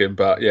to like him,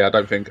 but I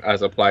don't think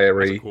as a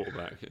player as a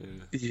quarterback.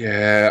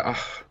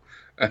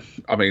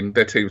 I mean,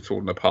 their team's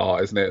falling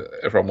apart, isn't it?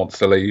 Everyone wants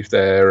to leave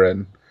there,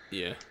 and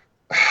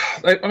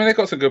they've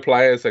got some good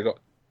players. They got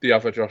the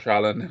other Josh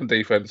Allen on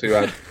defense who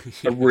had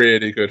a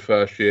really good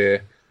first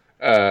year.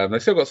 They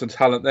still got some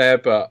talent there,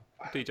 but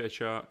DJ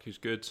Chark, who's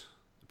good,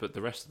 but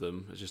the rest of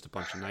them is just a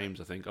bunch of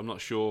names. I think I'm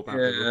not sure about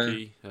the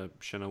rookie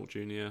Chenault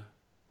Jr.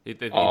 They've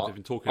been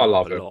talking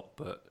about him a lot,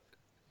 but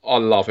I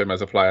love him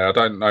as a player. I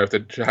don't know if the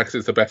Jags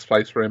is the best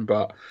place for him,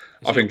 but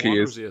I think he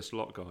is. Is he a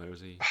slot guy? Or is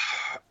he?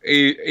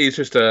 He's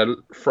just a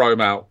throw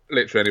him out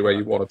literally anywhere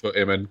you want to put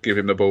him and give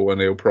him the ball,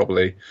 and he'll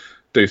probably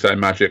do some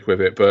magic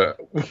with it. But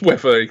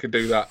whether he can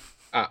do that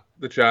at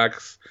the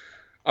Jags,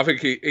 I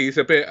think he's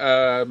a bit.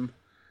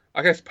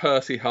 I guess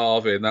Percy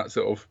Harvin, that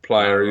sort of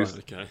player, who's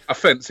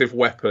offensive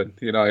weapon.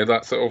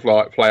 That sort of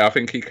like player. I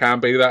think he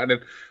can be that, and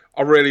then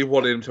I really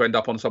wanted him to end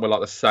up on somewhere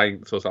like the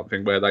Saints or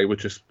something where they would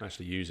just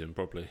actually use him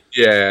properly.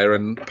 Yeah,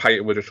 and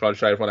Peyton would just try to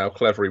show everyone how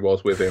clever he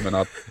was with him, and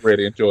I'd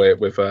really enjoy it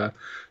with.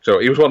 So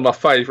he was one of my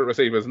favourite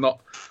receivers.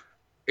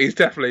 He's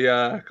definitely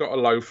got a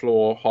low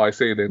floor, high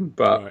ceiling,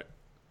 but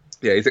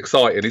he's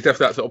exciting. He's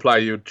definitely that sort of player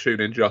you'd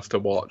tune in just to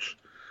watch.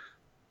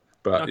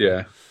 But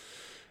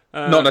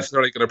Not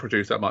necessarily going to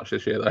produce that much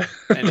this year, though.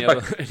 Any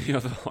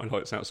other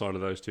highlights outside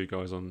of those two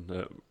guys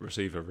on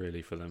receiver,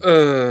 really, for them?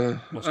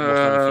 What's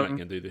Flanagan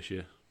going to do this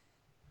year?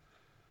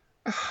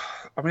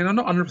 I mean, I'm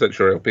not 100%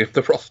 sure he'll be in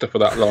the roster for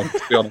that long,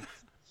 to be honest.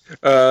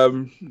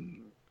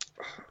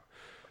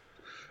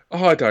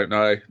 I don't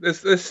know.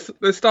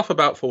 There's stuff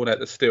about Fournette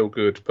that's still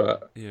good,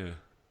 but yeah,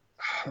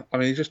 I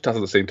mean, he just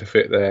doesn't seem to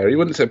fit there. He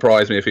wouldn't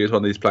surprise me if he was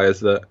one of these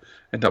players that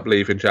end up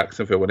leaving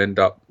Jacksonville and end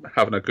up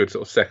having a good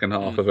sort of second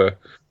half of a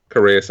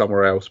career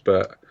somewhere else.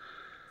 But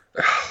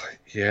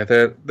yeah,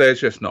 there's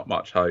just not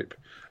much hope.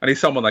 And he's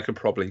someone they can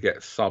probably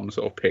get some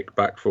sort of pick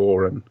back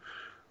for, and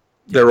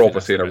they're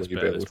obviously in a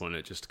rebuild. At this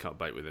point, just to cut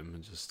bait with him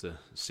and just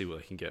see what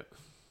they can get.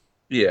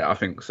 Yeah, I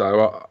think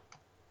so.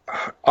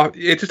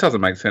 It just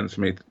doesn't make sense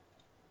to me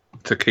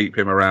to keep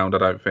him around, I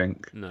don't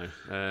think. No.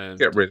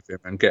 Get rid of him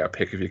and get a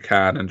pick if you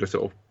can and just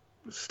sort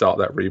of start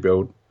that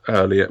rebuild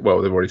early.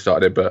 Well, they've already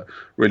started it, but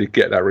really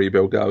get that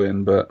rebuild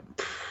going. But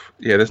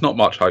yeah, there's not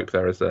much hope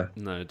there, is there?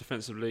 No,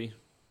 defensively,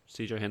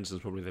 CJ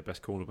Henderson's probably their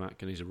best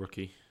cornerback, and he's a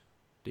rookie.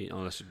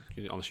 Unless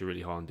you're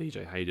really high on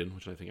DJ Hayden,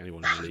 which I don't think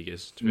anyone in the league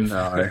is.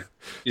 No.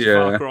 It's a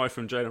far cry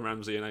from Jalen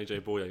Ramsey and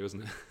AJ Boye,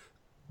 wasn't it?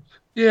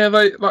 Yeah,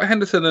 like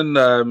Henderson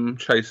and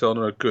Chase On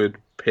are good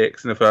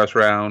picks in the first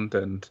round,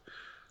 and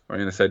I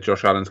mean, I said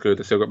Josh Allen's good.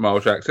 They still got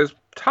Miles Jack. There's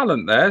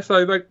talent there,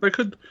 so they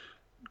could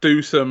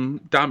do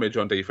some damage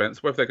on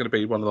defense. Whether they're going to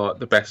be one of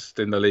the best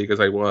in the league as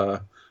they were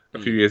a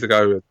few years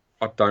ago,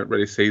 I don't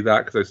really see that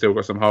because they've still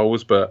got some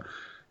holes. But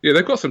yeah,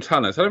 they've got some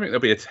talent. So I don't think they'll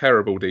be a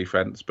terrible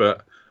defense,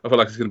 but I feel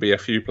like it's going to be a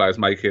few players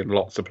making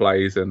lots of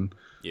plays and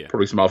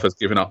probably some others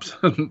giving up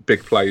some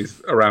big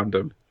plays around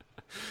them.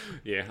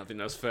 Yeah, I think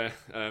that's fair.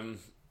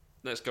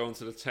 Let's go on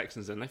to the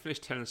Texans then. They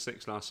finished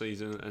 10-6 last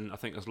season, and I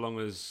think as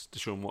long as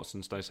Deshaun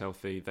Watson stays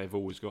healthy, they've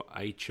always got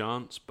a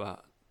chance,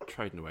 but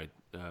trading away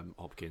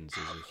Hopkins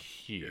is a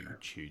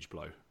huge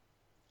blow.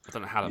 I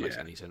don't know how that makes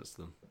any sense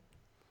to them.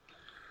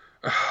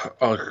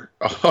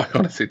 I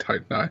honestly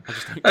don't know. I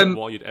just don't get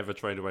why you'd ever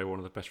trade away one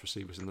of the best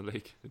receivers in the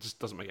league. It just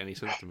doesn't make any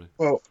sense to me.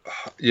 Well,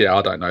 yeah,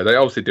 I don't know. They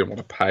obviously didn't want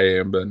to pay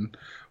him and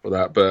all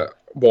that, but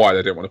why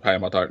they didn't want to pay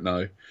him, I don't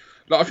know.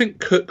 I think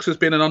Cooks has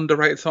been an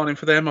underrated signing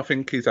for them. I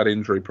think he's had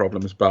injury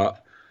problems,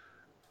 but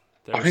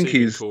I think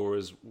he's... core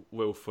is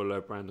Will Fuller,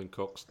 Brandon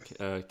Cox,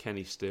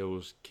 Kenny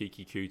Stills,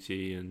 Kiki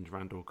Kuti, and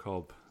Randall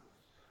Cobb.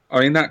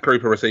 I mean, that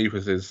group of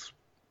receivers is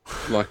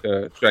like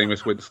a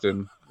Jameis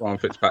Winston, Ryan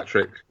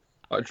Fitzpatrick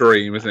like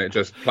dream, isn't it?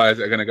 Just players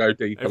that are going to go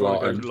deep Everyone a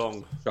lot and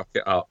long. Chuck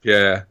it up.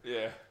 Yeah.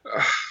 Yeah.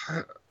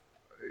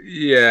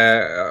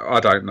 Yeah, I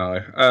don't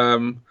know.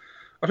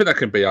 I think that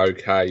can be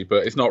okay,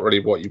 but it's not really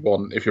what you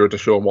want if you're a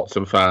Deshaun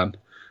Watson fan.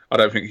 I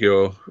don't think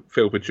you're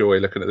filled with joy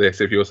looking at this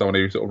if you're someone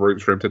who sort of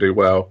roots for him to do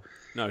well.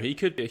 No, he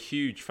could be a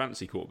huge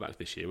fantasy quarterback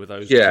this year with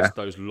those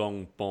those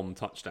long bomb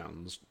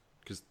touchdowns.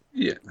 Because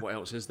what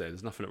else is there?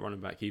 There's nothing at running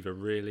back either,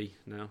 really.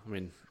 Now, I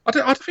mean, I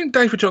don't think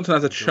David Johnson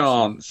has a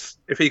chance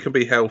if he can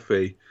be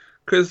healthy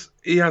because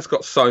he has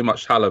got so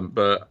much talent.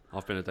 But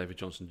I've been a David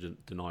Johnson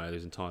denier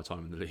his entire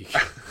time in the league.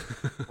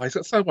 He's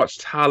got so much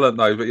talent,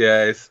 though. But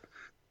yeah, it's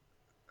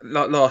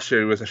like last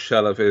year he was a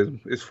shell of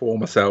his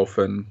former self,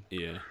 and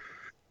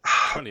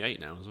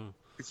 28 now as well.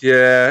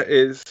 Yeah,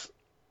 it's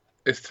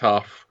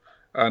tough.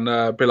 And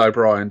Bill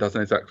O'Brien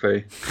doesn't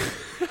exactly.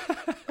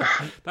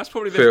 That's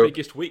probably their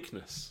biggest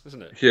weakness,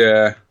 isn't it?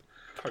 Yeah.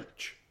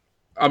 Coach.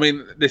 I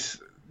mean,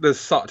 there's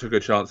such a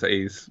good chance that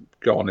he's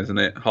gone, isn't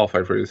it?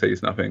 Halfway through the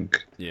season, I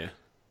think. Yeah.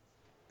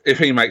 If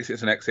he makes it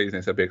to next season,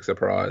 it's a big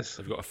surprise.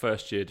 They've got a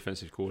first-year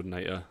defensive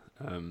coordinator.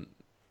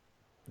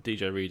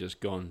 DJ Reader's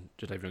gone.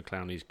 Jadeveon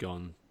Clowney's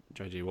gone.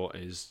 JJ Watt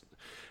is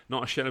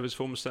not a shell of his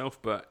former self,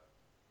 but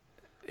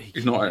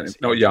he's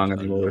not young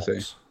anymore,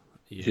 is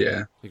he?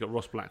 Yeah. They've got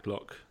Ross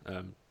Blacklock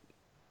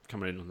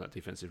coming in on that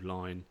defensive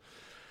line.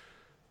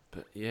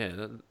 But yeah,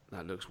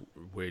 that looks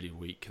really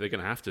weak. They're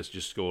going to have to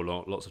just score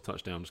lots of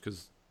touchdowns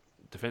because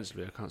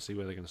defensively, I can't see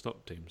where they're going to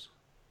stop teams.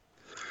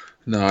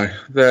 No,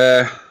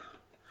 they're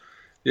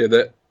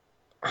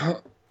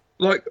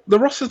like the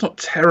roster's not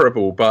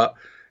terrible, but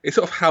it's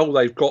sort of how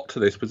they've got to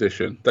this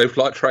position. They've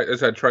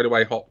trade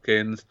away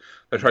Hopkins.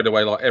 They trade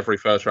away like every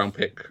first round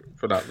pick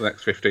for the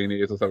next 15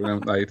 years or something,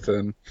 haven't they?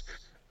 And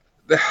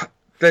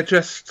they've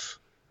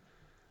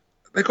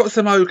got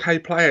some okay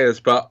players,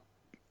 but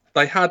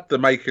they had the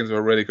makings of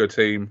a really good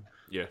team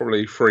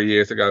probably 3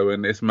 years ago,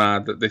 and it's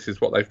mad that this is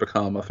what they've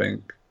become, I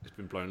think. It's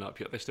been blown up,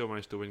 yet they still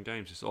managed to win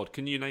games. It's odd.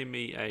 Can you name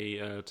me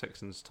a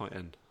Texans tight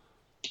end?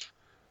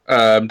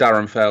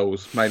 Darren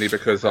Fells, mainly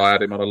because I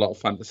had him on a lot of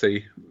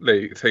fantasy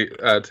league teams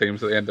at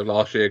the end of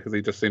last year because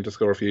he just seemed to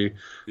score a few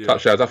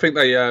touchdowns. I think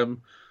they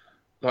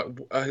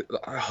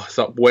it's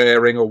like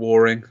Waring or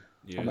Warring.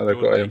 Yeah,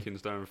 Jordan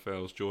Akins, Darren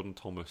Fells, Jordan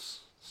Thomas.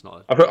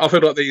 I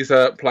feel like these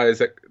players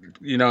that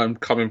I'm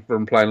coming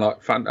from playing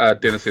like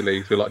dynasty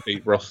leagues with like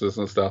deep rosters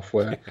and stuff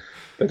where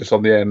they're just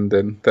on the end,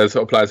 and they're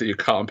sort of players that you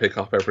can't pick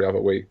up every other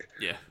week.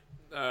 Yeah,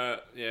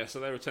 So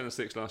they were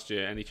 10-6 last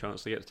year. Any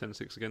chance they get to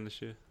 10-6 again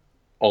this year?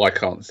 I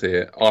can't see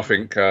it. I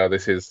think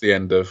this is the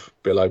end of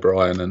Bill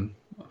O'Brien, and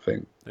I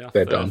think They are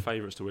they're done.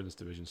 favourites to win this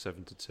division,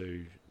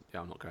 7-2.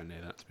 Yeah, I'm not going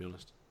near that, to be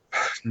honest.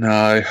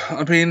 No,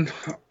 I mean,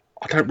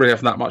 I don't really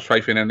have that much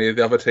faith in any of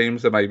the other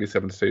teams. So maybe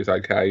 7-2 is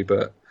okay,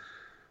 but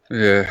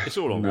yeah, It's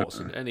all on no.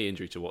 Watson. Any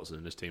injury to Watson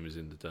and this team is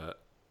in the dirt.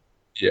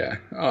 Yeah,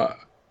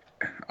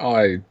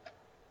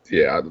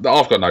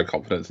 I've got no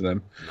confidence in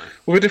them. No.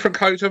 With a different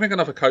coach, I think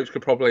another coach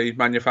could probably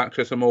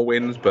manufacture some more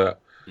wins, but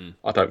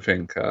I don't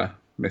think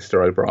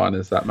Mr. O'Brien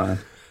is that man.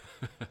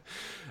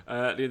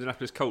 The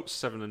Indianapolis Colts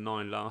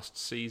 7-9 last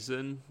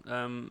season.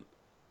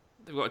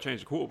 They've got to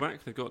change the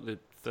quarterback. They've got the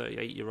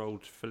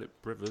 38-year-old Philip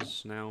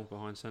Rivers now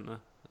behind centre,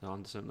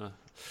 under centre.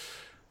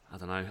 I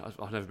don't know.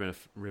 I've never been a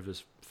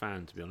Rivers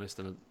fan, to be honest.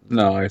 And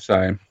No,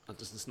 same.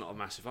 it's not a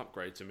massive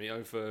upgrade to me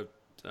over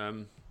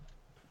the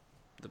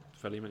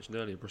fella you mentioned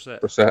earlier,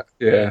 Brissett. Brissett,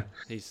 yeah.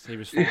 He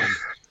was fine.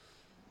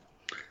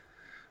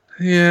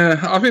 Yeah,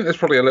 I think there's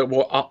probably a little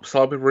more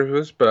upside with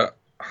Rivers, but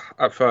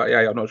at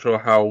 38, I'm not sure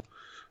how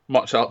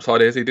much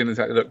upside is. He didn't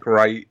exactly look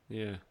great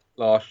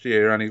last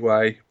year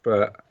anyway,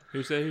 but...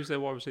 Who's their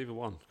wide receiver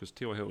one? Because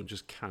T.Y. Hilton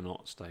just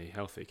cannot stay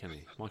healthy, can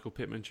he? Michael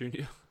Pittman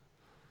Jr.?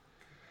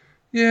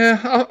 Yeah,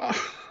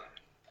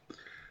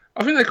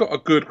 I think they've got a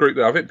good group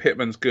there. I think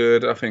Pittman's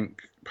good. I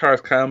think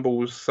Paris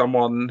Campbell's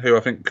someone who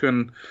I think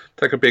can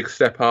take a big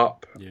step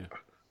up. Yeah.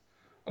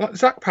 Like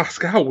Zach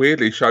Pascal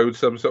weirdly showed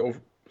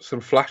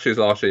some flashes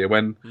last year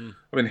when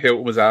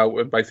Hilton was out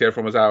and basically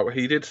everyone was out.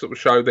 He did sort of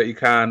show that he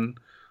can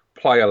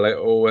play a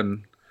little,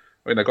 and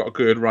they've got a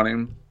good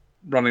running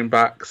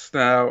backs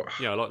now.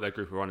 Yeah, I like their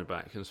group of running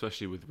backs, and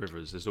especially with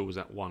Rivers, there's always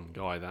that one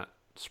guy, that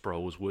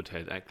Sproles,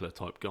 Woodhead, Eckler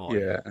type guy.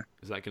 Yeah.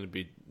 Is that going to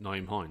be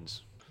Naeem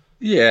Hines?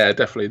 Yeah,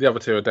 definitely. The other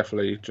two are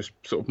definitely just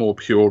sort of more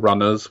pure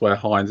runners, where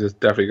Hines is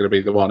definitely going to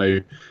be the one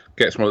who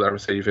gets more of that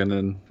receiving,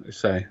 and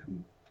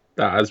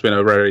that has been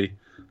a very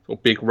sort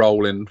of big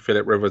role in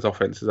Philip Rivers'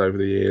 offenses over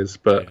the years.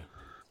 But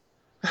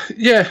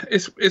yeah,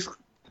 it's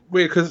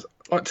weird because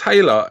like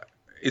Taylor,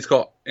 he's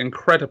got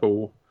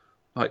incredible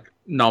like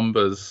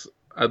numbers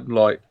and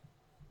like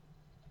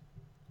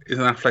he's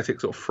an athletic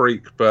sort of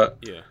freak,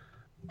 but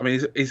I mean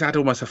he's had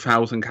almost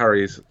 1,000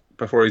 carries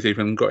before he's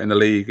even got in the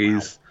league.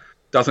 He's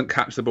doesn't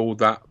catch the ball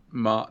that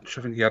much.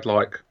 I think he had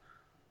like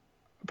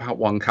about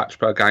 1 catch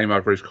per game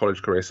over his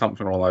college career,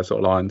 something along those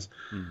sort of lines.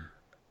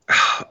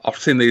 I've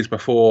seen these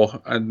before,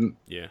 and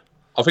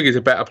I think he's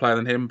a better player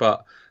than him,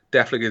 but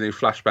definitely giving you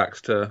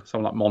flashbacks to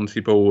someone like Monty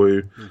Ball,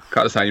 who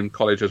got the same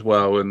college as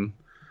well and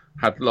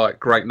had like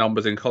great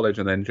numbers in college,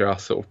 and then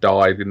just sort of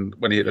died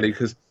when he hit the league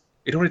because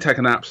he'd already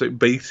taken an absolute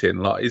beating.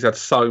 Like he's had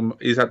so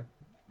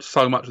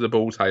much of the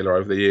ball, Taylor,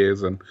 over the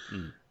years, and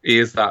he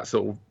is that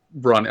sort of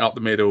run it up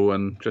the middle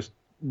and just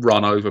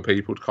run over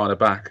people kind of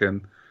back,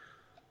 and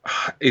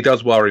he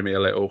does worry me a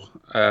little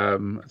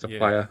as a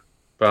player.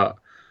 But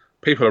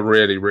people are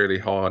really, really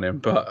high on him,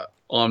 but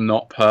I'm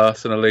not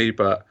personally.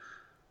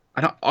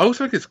 And I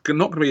also think it's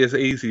not going to be as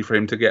easy for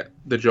him to get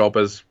the job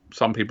as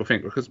some people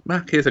think, because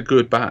Mack is a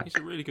good back. He's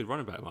a really good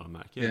running back, Marlon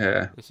Mack.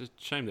 Yeah. It's a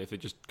shame that if they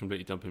just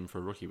completely dump him for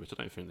a rookie, which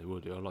I don't think they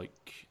would do. I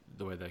like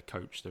the way they're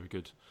coached. They're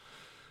good.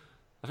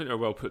 I think they're a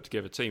well put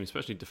together team,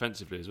 especially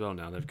defensively as well.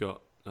 Now they've got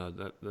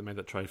they made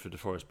that trade for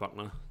DeForest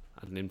Buckner,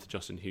 adding him to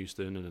Justin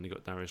Houston, and then they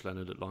got Darius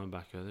Leonard at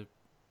linebacker.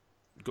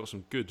 They've got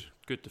some good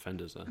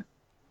defenders there.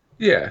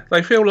 Yeah,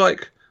 they feel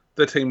like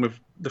the team with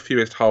the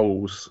fewest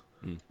holes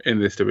in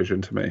this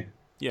division to me.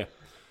 Yeah,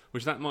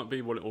 which that might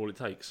be all it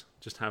takes.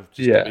 Just to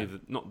be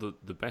not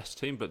the best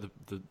team, but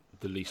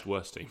the least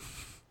worst team.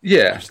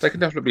 Yeah, they can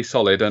definitely be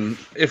solid, and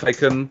if they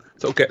can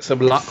sort of get some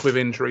luck with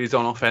injuries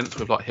on offense,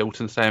 with like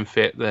Hilton staying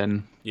fit,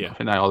 then I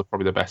think they are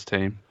probably the best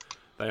team.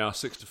 They are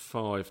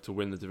 6-5 to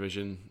win the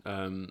division.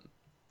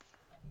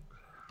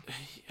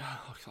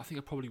 I think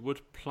I probably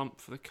would plump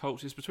for the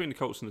Colts. It's between the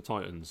Colts and the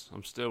Titans.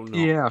 I'm still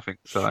not I think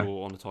so.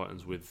 sure on the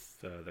Titans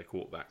with their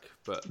quarterback.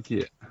 But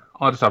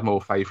I just have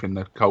more faith in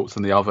the Colts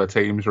than the other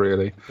teams,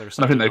 really. They were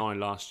 7-9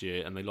 last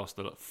year, and they lost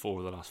 4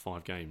 of the last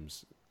 5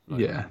 games.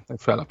 They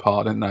fell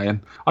apart, didn't they?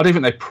 And I do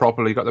think they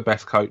probably got the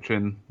best coach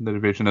in the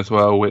division as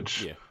well,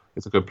 which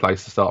is a good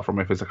place to start from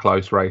if it's a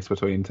close race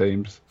between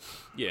teams.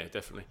 Yeah,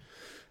 definitely.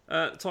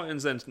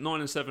 Titans then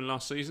 9-7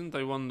 last season.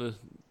 They won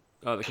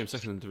they came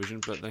second in the division,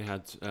 but they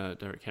had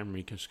Derrick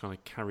Henry just kind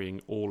of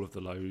carrying all of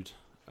the load.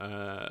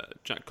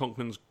 Jack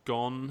Conklin's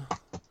gone.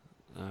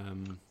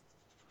 I'm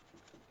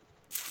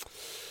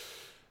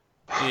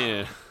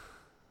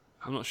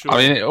not sure. I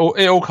mean,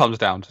 it all comes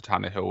down to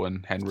Tannehill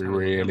and Henry,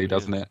 really,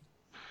 doesn't it?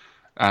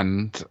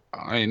 And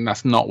I mean,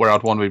 that's not where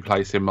I'd want to be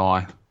placing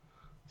my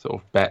sort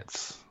of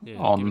bets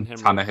on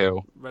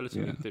Tannehill.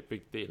 Relatively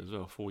big deal as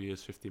well. 4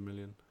 years, $50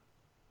 million.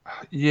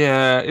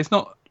 Yeah, it's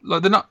not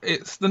like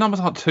the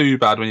numbers aren't too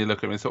bad when you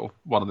look at it. It's sort of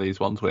one of these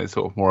ones where it's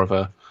sort of more of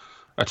a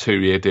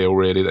 2-year deal,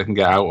 really, that can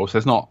get out of. So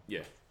it's not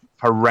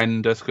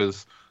horrendous,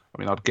 because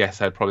I mean, I'd guess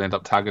they'd probably end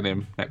up tagging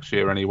him next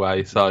year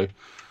anyway. So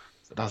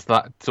does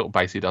that sort of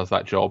basically does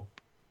that job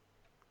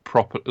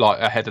proper, like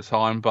ahead of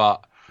time.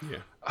 But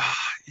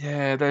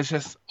I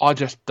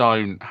just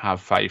don't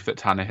have faith that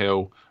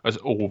Tannehill has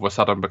all of a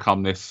sudden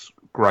become this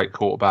great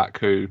quarterback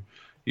who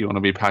you want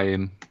to be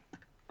paying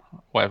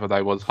whatever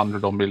they was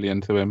 100 or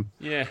million to him.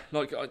 Yeah,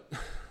 like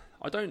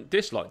I don't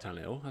dislike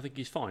Tannehill. I think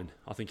he's fine.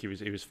 I think he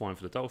was fine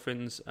for the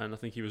Dolphins, and I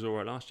think he was all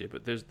right last year.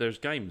 But there's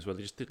games where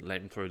they just didn't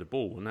let him throw the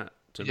ball, and that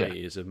to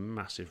me is a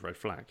massive red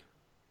flag.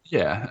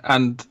 Yeah,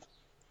 and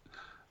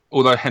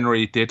although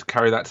Henry did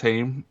carry that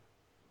team,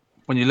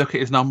 when you look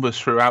at his numbers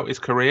throughout his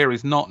career,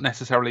 he's not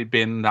necessarily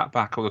been that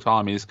back all the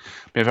time. He's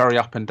been very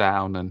up and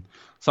down, and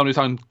somebody's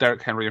owned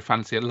Derrick Henry in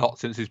fantasy a lot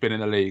since he's been in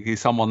the league.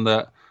 He's someone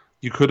that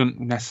you couldn't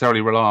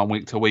necessarily rely on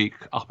week to week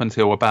up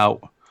until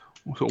about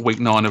sort of week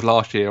 9 of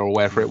last year or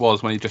wherever it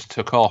was when he just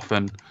took off.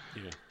 And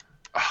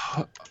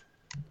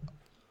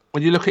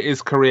when you look at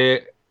his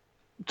career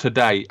to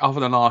date, other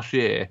than last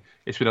year,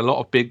 it's been a lot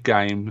of big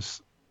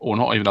games, or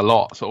not even a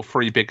lot, sort of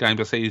 3 big games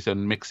a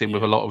season mixed in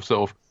with a lot of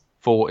sort of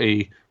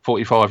 40,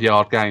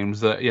 45-yard games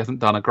that he hasn't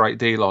done a great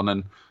deal on.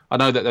 And I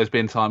know that there's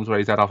been times where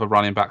he's had other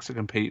running backs to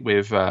compete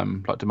with,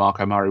 like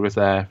DeMarco Murray was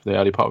there for the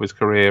early part of his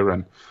career,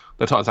 and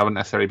the Titans haven't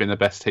necessarily been the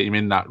best team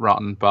in that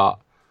run. But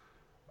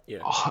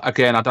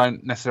again, I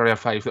don't necessarily have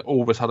faith that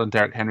all of a sudden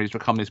Derrick Henry's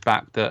become this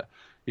back that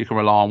you can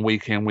rely on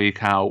week in,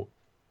 week out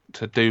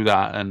to do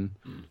that. And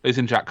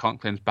losing Jack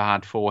Conklin's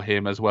bad for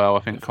him as well.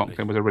 I think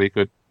Conklin was a really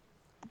good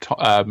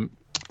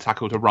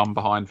tackle to run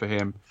behind for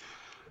him.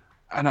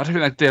 And I don't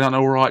think they did an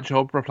all right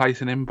job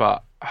replacing him,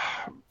 but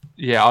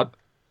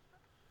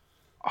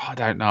I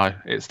don't know.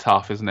 It's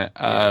tough, isn't it?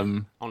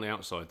 On the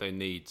outside, they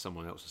need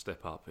someone else to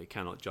step up. It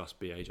cannot just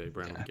be AJ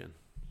Brown again.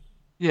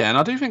 Yeah, and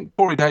I do think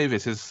Corey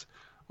Davis has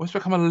always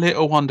become a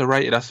little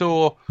underrated. I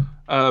saw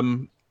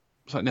something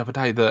the other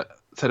day that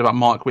said about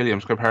Mike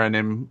Williams, comparing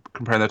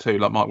the two,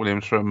 like Mike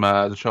Williams from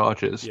the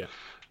Chargers,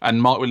 and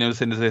Mike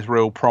Williams is this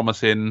real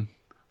promising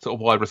sort of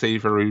wide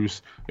receiver who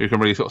can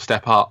really sort of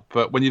step up.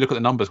 But when you look at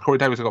the numbers, Corey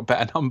Davis has got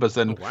better numbers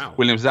than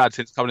Williams had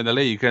since coming in the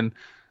league. And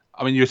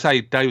I mean, you say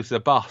Davis is a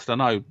bust. I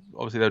know,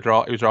 obviously,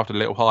 he was drafted a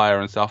little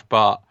higher and stuff,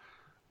 but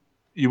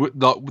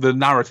the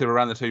narrative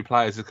around the two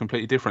players is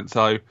completely different.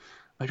 So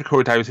maybe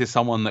Corey Davis is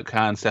someone that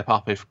can step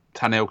up if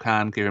Tannehill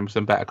can give him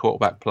some better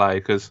quarterback play.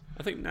 Because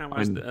I think now,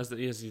 as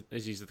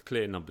he's the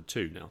clear number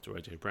 2 now to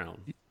AJ Brown.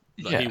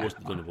 He was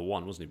the number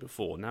 1, wasn't he,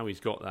 before? Now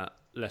he's got that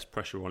less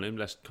pressure on him,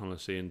 less kind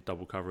of seeing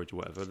double coverage or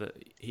whatever,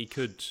 that he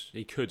could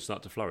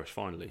start to flourish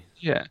finally.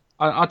 Yeah,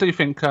 I do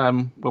think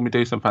when we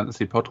do some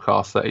fantasy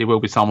podcasts that he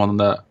will be someone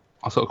that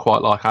I sort of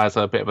quite like as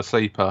a bit of a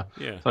sleeper.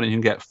 Yeah. Something you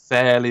can get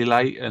fairly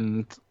late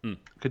and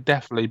could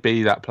definitely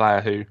be that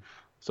player who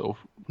sort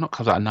of not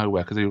comes out of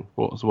nowhere because he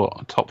was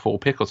a top 4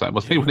 pick or something,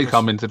 wasn't he, when he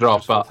come into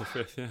draft? But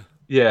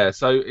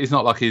so it's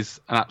not like he's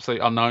an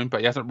absolute unknown, but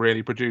he hasn't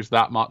really produced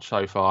that much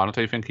so far. And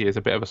I do think he is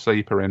a bit of a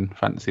sleeper in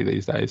fantasy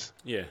these days.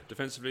 Yeah,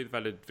 defensively, they've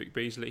added Vic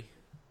Beasley.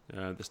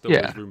 There's still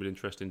rumoured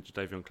interest in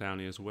Jadeveon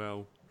Clowney as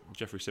well.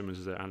 Jeffrey Simmons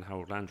is there and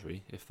Harold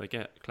Landry. If they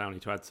get Clowney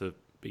to add to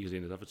Beasley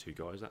and the other 2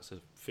 guys, that's a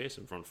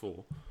fearsome front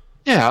 4.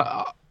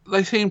 Yeah,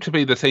 they seem to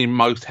be the team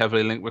most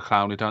heavily linked with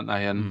Clowney, don't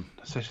they? And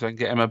especially if they can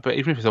get him but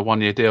even if it's a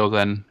 1-year deal,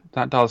 then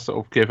that does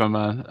sort of give him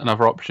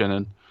another option.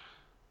 And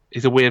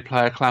he's a weird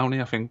player,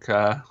 Clowney. I think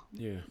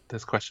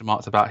there's question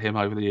marks about him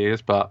over the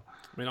years, but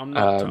I mean,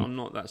 I'm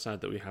not that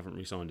sad that we haven't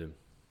re-signed him.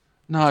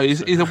 No,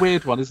 he's a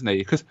weird one, isn't he?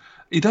 Because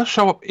he does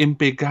show up in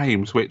big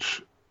games,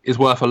 which is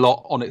worth a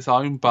lot on its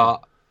own.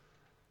 But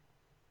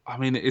I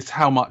mean, it's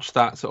how much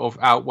that sort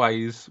of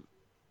outweighs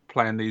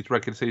playing these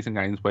regular season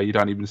games where you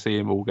don't even see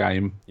him all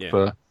game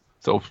for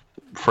sort of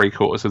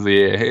 3/4 of the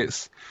year.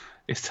 It's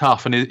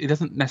tough, and he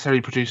doesn't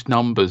necessarily produce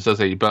numbers, does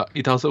he? But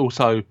he does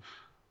also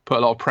put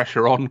a lot of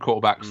pressure on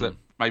quarterbacks that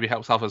maybe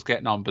helps others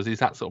get numbers. He's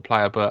that sort of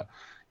player, but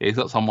he's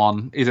not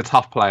someone. He's a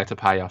tough player to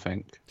pay, I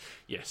think.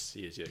 Yes,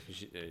 he is. Yeah,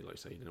 because like I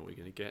say, you don't know what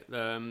you're going to get.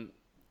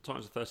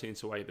 Titans are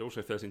 13-8. They're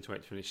also 13-8 to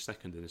finish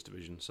second in this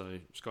division. So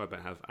Sky Bet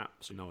have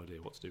absolutely no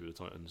idea what to do with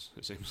the Titans.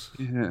 It seems.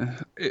 Yeah,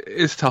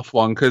 it's a tough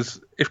one because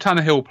if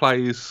Tannehill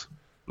plays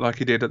like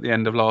he did at the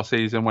end of last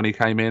season when he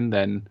came in,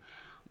 then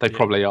they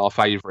probably are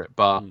favourite.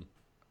 But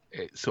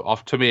it sort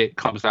of, to me, it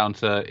comes down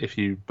to if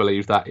you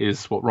believe that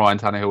is what Ryan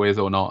Tannehill is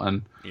or not.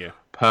 And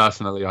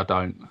personally, I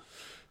don't.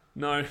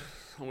 No,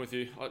 I'm with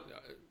you.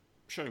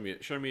 Show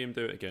me him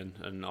do it again,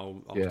 and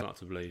I'll start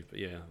to believe. But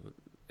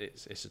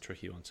it's a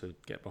tricky one to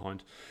get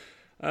behind.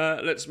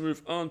 Let's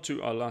move on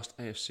to our last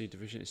AFC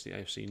division. It's the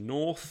AFC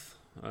North,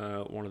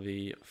 one of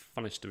the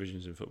funnest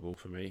divisions in football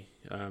for me.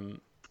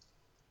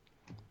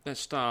 Let's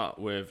start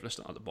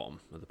at the bottom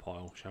of the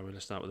pile, shall we?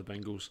 Let's start with the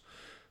Bengals.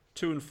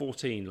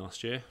 2-14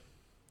 last year.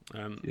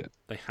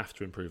 They have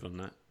to improve on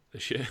that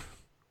this year.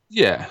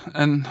 Yeah,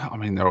 and I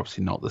mean they're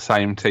obviously not the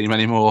same team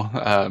anymore.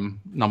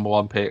 Number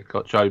 1 pick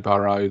got Joe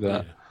Burrow.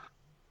 That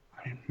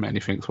many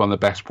think's one of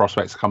the best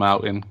prospects to come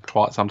out in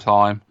quite some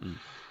time.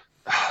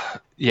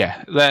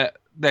 They're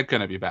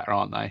going to be better,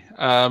 aren't they?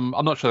 I'm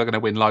not sure they're going to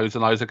win loads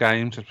and loads of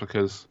games just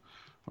because,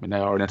 I mean, they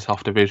are in a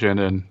tough division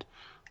and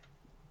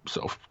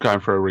sort of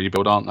going for a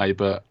rebuild, aren't they?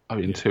 But I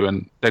mean, they're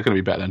going to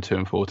be better than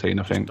 2-14,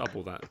 I think.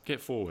 Double that.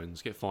 Get 4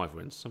 wins, get 5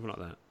 wins, something like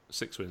that.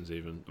 6 wins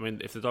even. I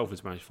mean, if the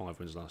Dolphins managed 5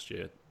 wins last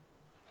year,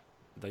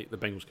 the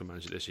Bengals can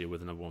manage it this year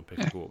with a number 1 pick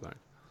and quarterback.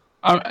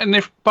 And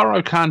if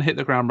Burrow can hit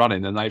the ground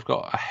running, then they've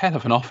got a hell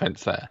of an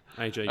offense there.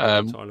 AJ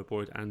Green, Tyler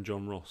Boyd, and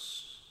John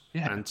Ross,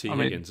 and T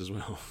Higgins as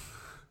well.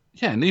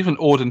 Yeah, and even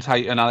Auden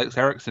Tate and Alex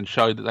Erickson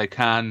showed that they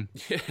can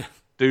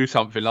do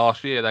something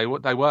last year. They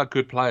were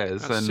good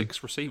players. That's and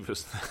 6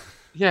 receivers.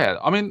 Yeah,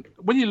 I mean,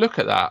 when you look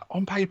at that,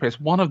 on paper, it's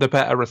one of the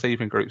better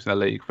receiving groups in the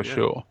league for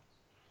sure.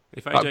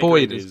 If AJ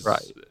Boyd Green is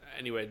great.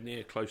 Anywhere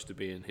near close to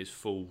being his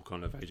full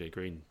kind of AJ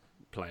Green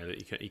player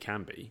that he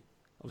can be,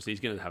 obviously he's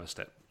going to have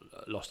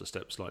lost a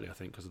step slightly, I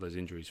think, because of those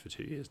injuries for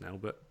 2 years now,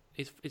 but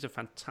he's a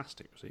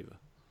fantastic receiver.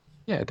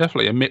 Yeah,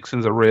 definitely. And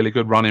Mixon's a really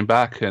good running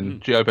back,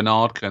 and Gio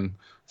Bernard can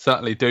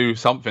certainly do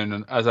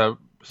something as a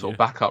sort of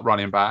backup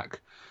running back.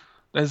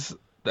 There's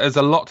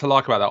a lot to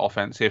like about that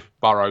offense if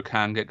Burrow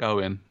can get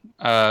going.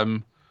 They're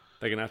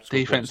going to have to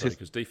defense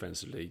because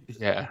defensively,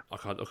 I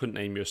couldn't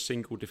name you a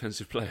single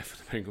defensive player for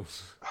the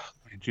Bengals.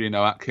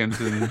 Geno Atkins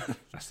and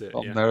that's it,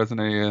 on there, isn't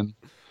he? And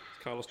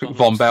Carlos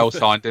Von Bell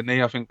signed, didn't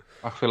he? I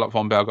feel like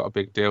Von Bell got a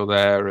big deal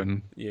there,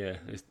 and they're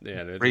just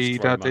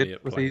Reed throwing money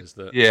at was players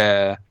he? that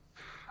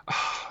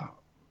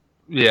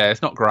Yeah,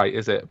 it's not great,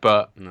 is it?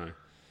 But no.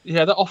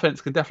 Yeah, the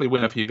offense can definitely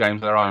win a few games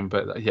of their own,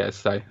 but I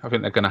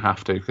think they're going to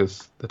have to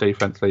because the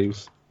defense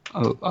leaves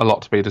a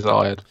lot to be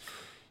desired.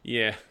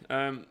 Yeah,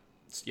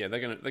 they're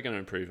going to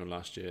improve on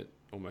last year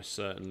almost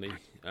certainly.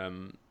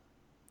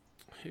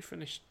 Who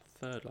finished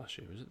third last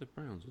year? Was it the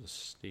Browns or the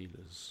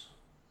Steelers?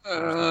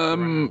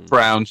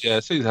 Browns. Yeah,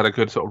 Steelers had a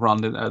good sort of run,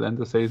 didn't they, at the end of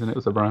the season? It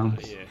was the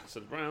Browns. So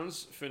the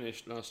Browns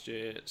finished last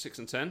year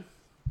 6-10.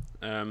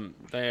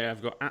 They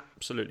have got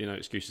absolutely no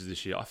excuses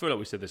this year. I feel like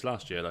we said this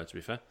last year, though, to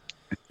be fair.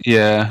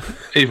 Yeah,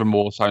 even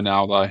more so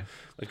now, though.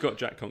 They've got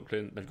Jack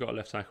Conklin. They've got a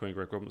left tackle in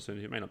Greg Robinson,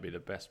 who may not be the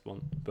best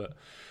one, but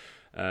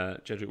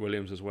Jedrick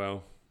Williams as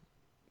well.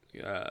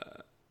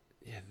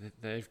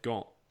 They've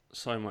got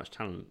so much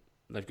talent.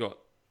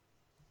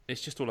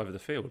 It's just all over the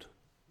field.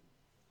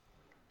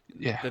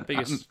 Yeah. The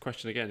biggest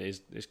question again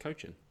is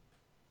coaching.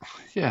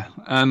 Yeah,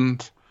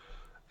 and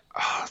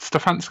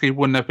Stefanski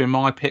wouldn't have been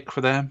my pick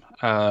for them.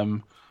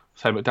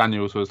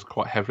 McDaniels was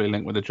quite heavily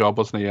linked with the job,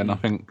 wasn't he? And I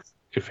think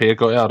if he had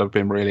got it, I'd have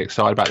been really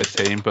excited about this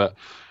team. But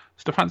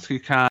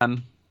Stefanski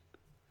can.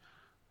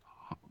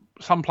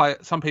 Some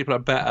people are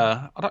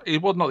better. He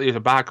was not that he's a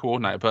bad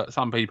coordinator, but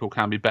some people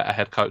can be better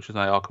head coaches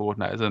than they are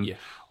coordinators. And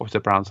obviously,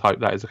 the Browns hope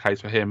that is the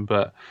case for him.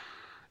 But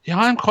yeah,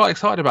 I'm quite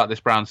excited about this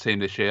Browns team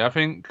this year. I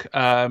think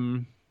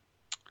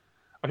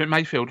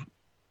Mayfield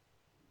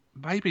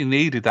maybe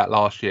needed that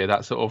last year.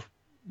 That sort of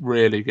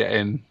really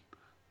getting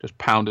just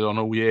pounded on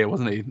all year,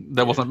 wasn't he?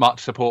 There wasn't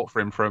much support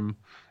for him from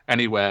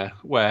anywhere.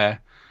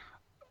 Where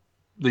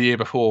the year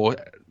before,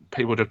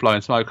 people just blowing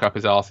smoke up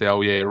his arse the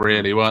whole year,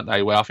 really, weren't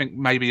they? Well, I think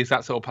maybe he's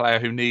that sort of player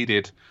who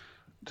needed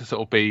to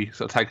sort of be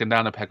sort of taken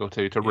down a peg or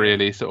two to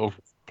really sort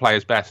of play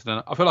his best.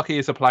 And I feel like he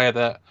is a player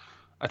that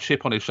a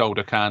chip on his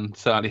shoulder can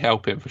certainly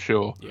help him for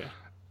sure. Yeah,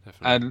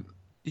 definitely. And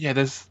yeah,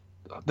 there's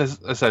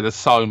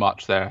so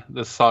much there.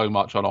 There's so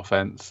much on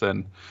offense,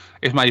 and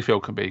if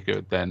Mayfield can be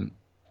good, then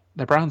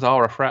the Browns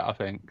are a threat, I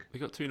think.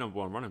 They've got 2 number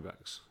 1 running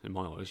backs in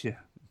my eyes. Yeah.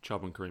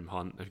 Chubb and Kareem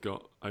Hunt. They've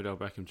got Odell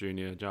Beckham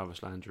Jr.,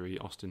 Jarvis Landry,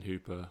 Austin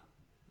Hooper.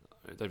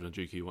 David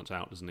Njoku wants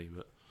out, doesn't he?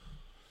 But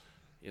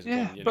he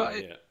hasn't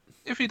gone yet.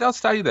 If he does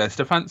stay there,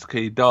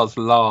 Stefanski does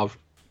love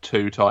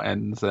 2 tight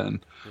ends,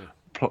 and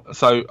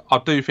so I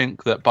do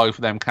think that both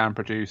of them can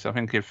produce. I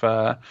think if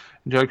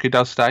Njoku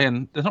does stay,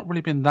 and there's not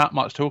really been that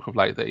much talk of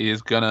late that he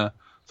is gonna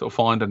sort of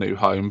find a new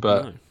home,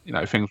 but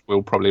things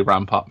will probably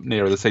ramp up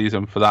nearer the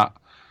season for that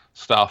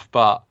stuff.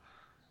 But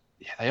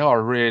yeah, they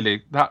are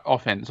really, that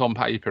offense on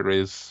paper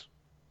is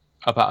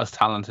about as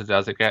talented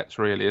as it gets,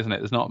 really, isn't it?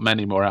 There's not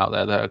many more out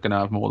there that are going to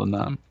have more than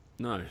that.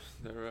 No,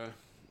 they're.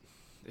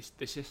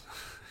 This is.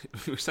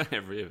 We say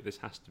every year this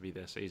has to be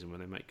their season when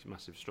they make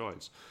massive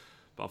strides,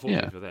 but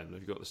unfortunately for them,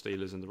 they've got the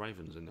Steelers and the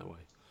Ravens in their way.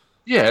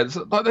 Yeah, it's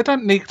like they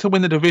don't need to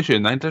win the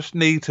division; they just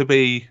need to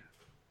be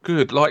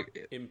good,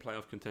 like in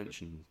playoff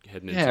contention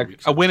heading into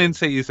week 17. A winning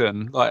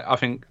season. Like I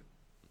think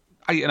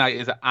 8-8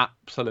 is an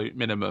absolute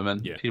minimum,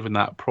 and even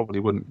that probably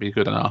wouldn't be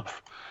good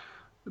enough.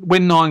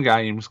 Win 9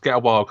 games, get a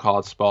wild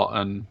card spot,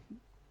 and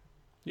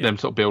then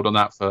sort of build on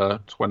that for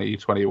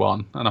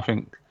 2021. And I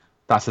think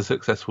that's a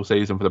successful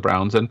season for the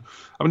Browns. And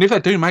I mean, if they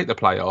do make the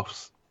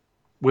playoffs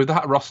with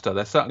that roster,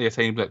 they're certainly a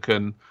team that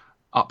can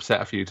upset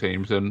a few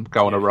teams and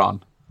go on a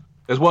run.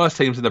 There's worse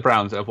teams than the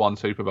Browns that have won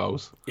Super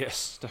Bowls.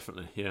 Yes,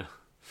 definitely. Yeah.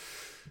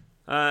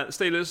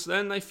 Steelers,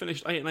 then they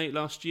finished 8-8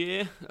 last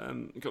year.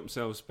 Got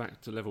themselves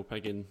back to level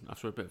pegging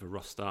after a bit of a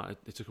rough start.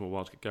 It took them a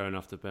while to get going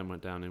after Ben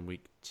went down in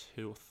week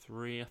 2 or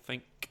 3, I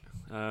think.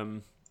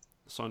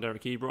 Signed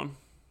Eric Ebron,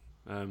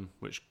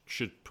 which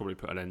should probably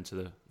put an end to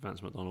the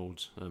Vance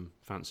McDonald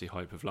fancy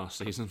hype of last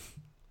season.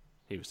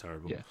 He was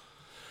terrible.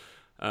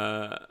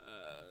 Yeah.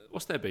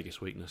 What's their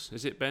biggest weakness?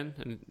 Is it Ben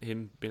and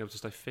him being able to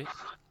stay fit?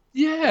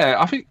 Yeah,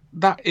 I think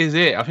that is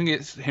it. I think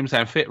it's him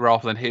staying fit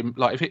rather than him.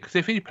 Like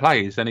if he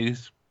plays, then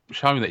he's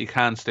shown that he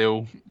can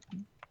still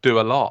do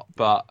a lot.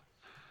 But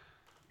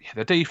yeah,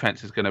 the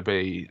defense is going to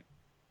be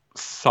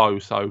so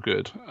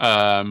good.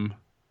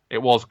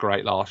 it was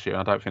great last year.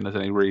 I don't think there's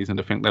any reason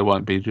to think they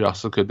won't be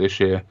just as good this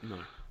year. No.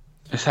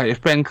 So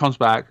if Ben comes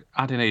back,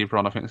 adding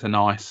Ebron, I think it's a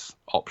nice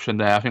option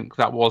there. I think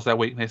that was their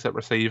weakness at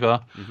receiver.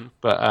 Mm-hmm.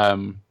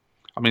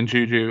 But,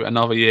 Juju,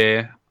 another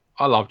year.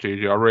 I love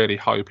Juju. I really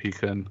hope he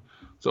can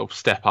sort of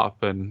step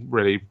up and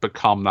really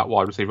become that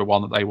wide receiver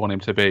one that they want him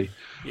to be.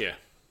 Yeah.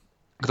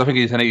 Because I think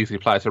he's an easy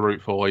player to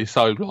root for. He's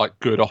so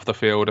good off the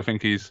field. I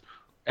think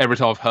every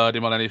time I've heard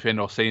him on anything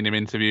or seen him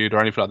interviewed or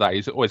anything like that,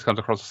 he's always comes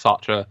across as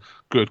such a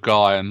good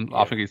guy, and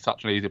I think he's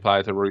such an easy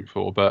player to root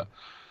for. But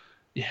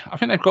yeah, I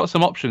think they've got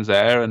some options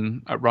there,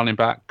 and at running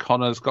back,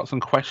 Connor's got some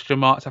question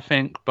marks, I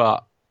think,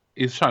 but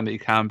he's shown that he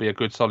can be a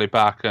good solid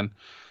back, and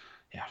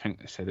yeah, I think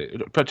they said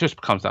it. But it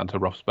just comes down to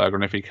Roethlisberger,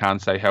 and if he can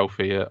stay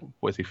healthy at,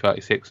 what is he,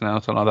 36 now,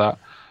 something like that?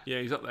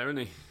 Yeah, he's up there,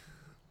 isn't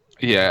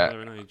he? Yeah. Up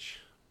there in age.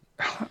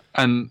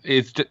 And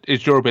his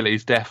durability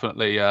is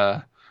definitely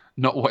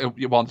not what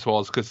it once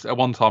was, because at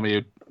one time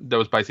there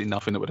was basically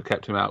nothing that would have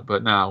kept him out,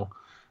 but now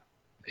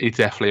he's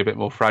definitely a bit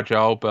more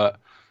fragile. But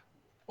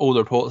all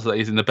the reports that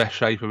he's in the best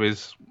shape of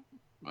his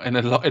in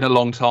a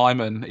long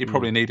time, and he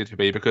probably needed to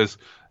be, because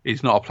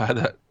he's not a player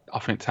that I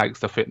think takes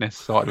the fitness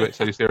side of it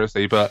so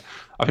seriously. But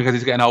I think as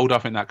he's getting older, I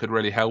think that could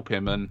really help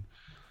him. And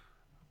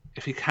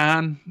if he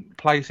can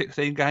play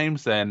 16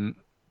 games, then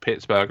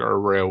Pittsburgh are a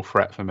real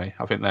threat for me.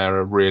 I think they're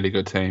a really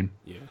good team.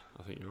 Yeah,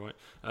 I think you're right.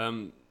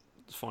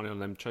 Finally on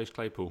them, Chase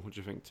Claypool. What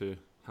do you think?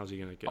 How's he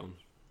going to get on?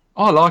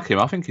 I like him.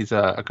 I think he's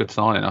a good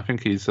signing. I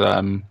think he's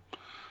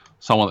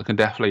someone that can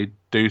definitely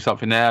do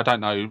something there. I don't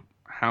know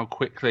how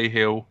quickly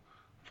he'll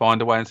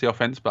find a way into the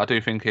offense, but I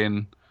do think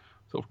in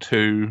sort of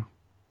 2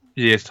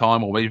 years'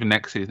 time, or even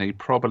next season, he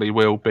probably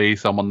will be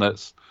someone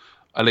that's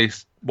at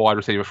least wide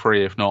receiver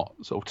 3, if not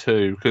sort of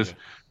 2. Because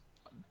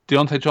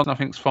Deontay Johnson, I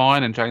think, is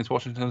fine, and James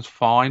Washington's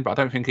fine, but I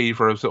don't think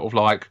either have sort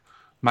of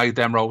made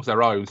them roles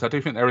their own. So I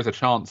do think there is a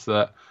chance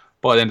that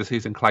by the end of the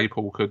season,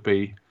 Claypool could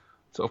be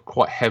sort of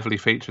quite heavily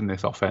featured in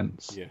this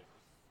offense. Yeah,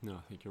 no,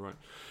 I think you're right.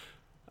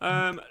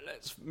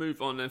 Let's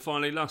move on then.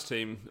 Finally, last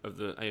team of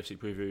the AFC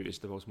preview is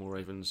the Baltimore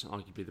Ravens,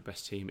 arguably the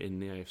best team in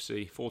the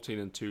AFC.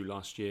 14-2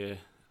 last year.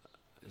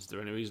 Is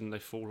there any reason they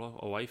fall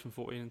away from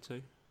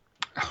 14-2?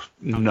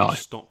 No.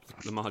 Stop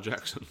Lamar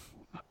Jackson.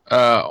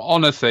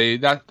 Honestly,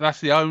 that's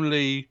the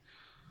only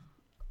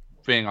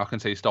thing I can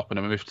see stopping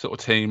them. If sort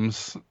of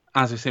teams,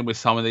 as we've seen with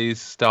some of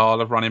these style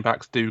of running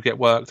backs, do get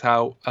worked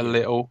out a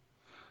little.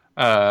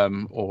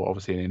 Or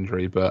obviously an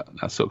injury, but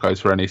that sort of goes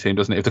for any team,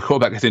 doesn't it? If the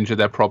quarterback gets injured,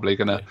 they're probably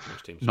going to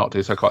not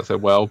do quite so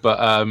well.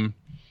 But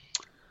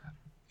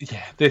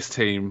this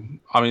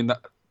team, I mean,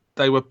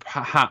 they were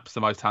perhaps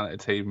the most talented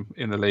team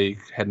in the league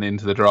heading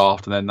into the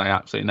draft, and then they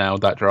absolutely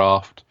nailed that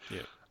draft.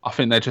 Yeah. I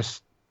think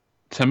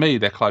to me,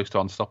 they're close to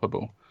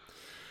unstoppable.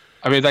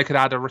 I mean, they could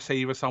add a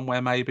receiver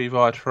somewhere, maybe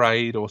via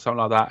trade or something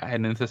like that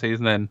heading into the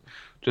season, then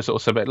just sort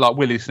of submit, like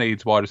Willie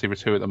Snead's wide receiver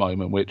 2 at the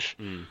moment, which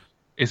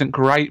isn't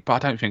great, but I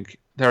don't think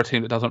they're a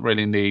team that doesn't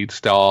really need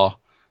star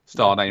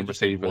name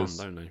receivers.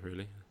 One, don't they,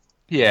 really?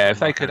 Yeah, if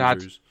they could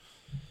add...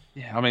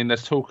 Yeah, I mean,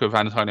 there's talk of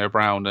Antonio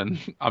Brown, and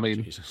I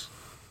mean,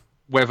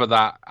 whether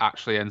that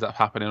actually ends up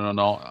happening or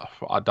not,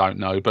 I don't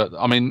know. But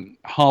I mean,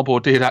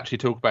 Harbaugh did actually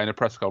talk about it in a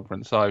press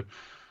conference, so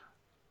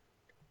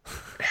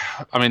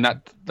I mean,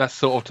 that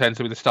sort of tends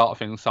to be the start of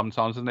things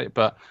sometimes, isn't it?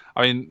 But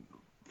I mean,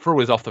 for all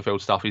his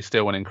off-the-field stuff, he's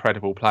still an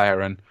incredible player,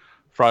 and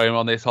throw him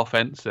on this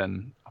offense,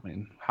 and I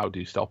mean, how do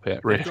you stop it,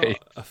 really? They've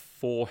got a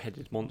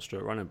 4-headed monster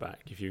at running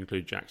back, if you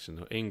include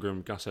Jackson,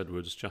 Ingram, Gus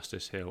Edwards,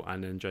 Justice Hill,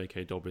 and then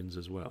J.K. Dobbins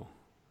as well.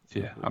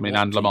 Yeah, I mean,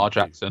 and Lamar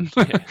Jackson.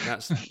 Yeah,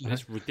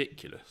 that's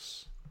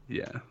ridiculous.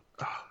 Yeah.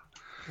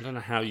 I don't know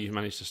how you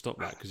managed to stop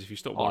that, because if you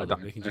stop one of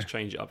them, they can just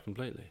change it up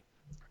completely.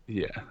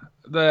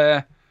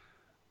 Yeah.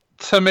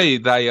 To me,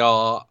 they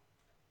are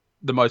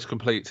the most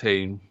complete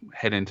team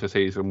heading into a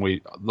season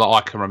that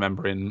I can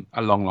remember in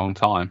a long, long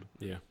time.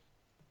 Yeah.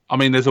 I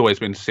mean, there's always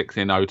been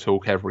 16-0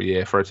 talk every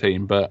year for a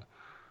team, but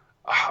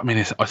I mean,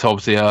 it's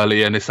obviously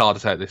early and it's hard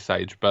to say at this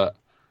stage, but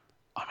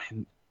I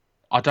mean,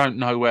 I don't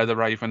know where the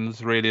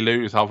Ravens really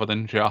lose other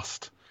than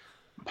just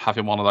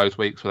having one of those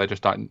weeks where they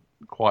just don't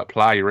quite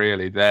play,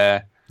 really.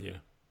 They're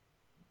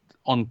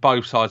on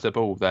both sides of the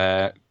ball,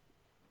 they're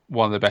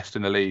one of the best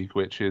in the league,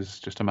 which is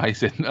just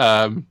amazing.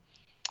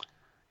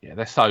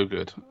 They're so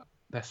good.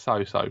 They're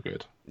so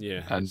good.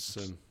 Yeah, and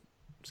it's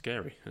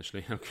scary,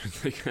 actually, how good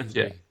they can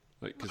be.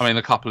 I mean,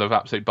 a couple of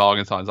absolute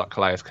bargain signs like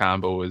Calais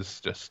Campbell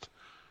is just...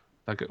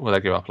 they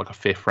give up like a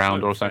 5th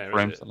round or something for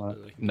him?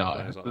 No.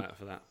 Like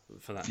that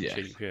for that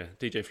cheap, yeah.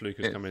 DJ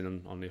Fluker's come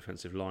in on the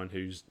offensive line,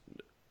 who's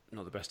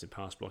not the best in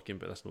pass blocking,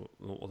 but that's not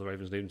what the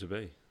Ravens need him to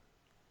be.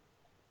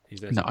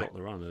 He's there to block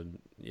the run,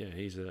 and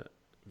he's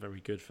very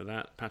good for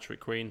that.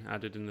 Patrick Queen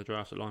added in the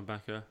draft at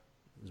linebacker.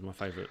 He's my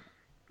favourite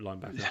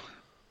linebacker.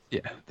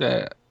 Yeah,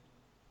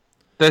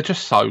 they're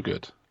just so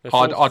good.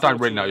 I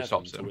don't really know who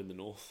stops them. To win the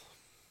North.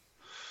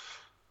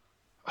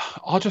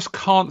 I just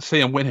can't see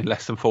them winning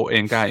less than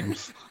 14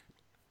 games.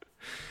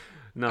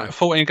 No,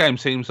 14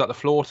 games seems like the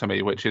floor to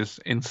me, which is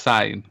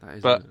insane.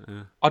 But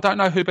I don't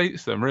know who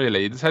beats them,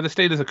 really. So the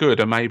Steelers are good,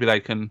 and maybe they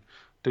can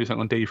do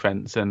something on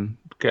defense and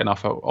get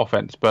enough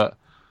offense. But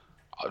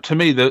to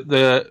me,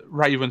 the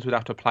Ravens would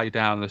have to play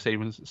down. The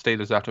Steelers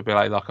would have to be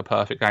like a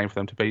perfect game for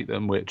them to beat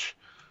them, which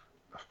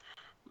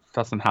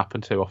doesn't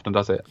happen too often,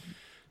 does it?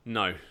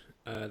 No.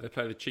 They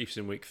play the Chiefs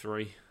in week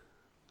 3.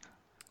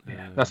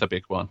 Yeah, that's a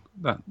big one.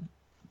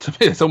 To me,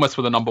 it's almost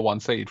for the number 1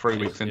 seed 3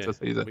 weeks into the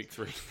season. Week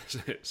 3,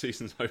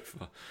 season's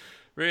over.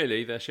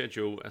 Really, their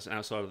schedule,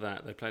 outside of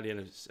that, they play the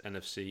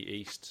NFC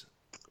East,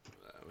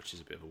 which is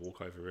a bit of a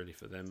walkover, really,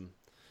 for them.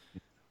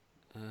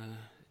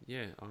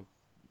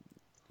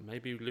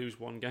 Maybe lose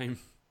one game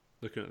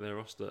looking at their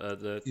roster,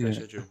 their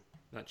schedule.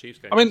 That Chiefs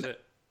game, that's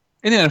it.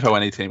 In the NFL,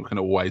 any team can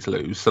always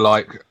lose. So,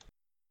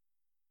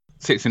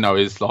 6-0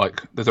 is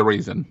there's a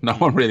reason. No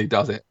one really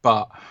does it.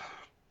 But,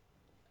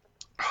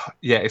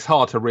 yeah, it's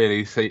hard to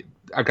really see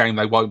a game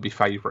they won't be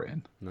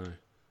favouring. No.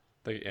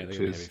 They're going to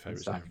be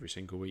favourites every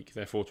single week.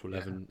 They're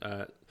 4-11.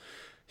 If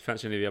you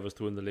fancy any of the others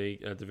to win the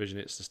league division,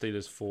 it's the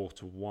Steelers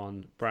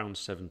 4-1, Browns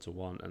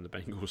 7-1, and the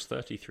Bengals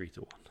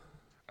 33-1.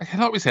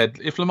 Like we said,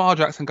 if Lamar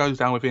Jackson goes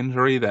down with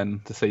injury,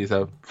 then the C's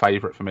a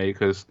favourite for me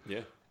because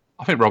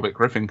I think Robert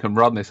Griffin can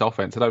run this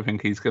offense. I don't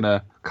think he's going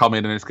to come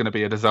in and it's going to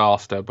be a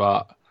disaster.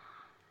 But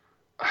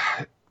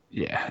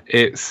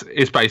it's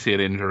basically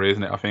an injury,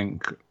 isn't it? I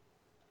think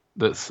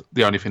that's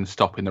the only thing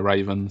stopping the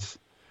Ravens.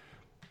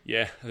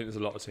 Yeah, I think there's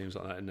a lot of teams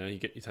like that in there. You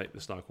take the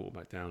star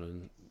quarterback down,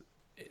 and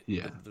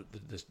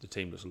the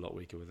team looks a lot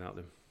weaker without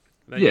them.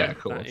 Of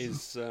course. That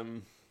is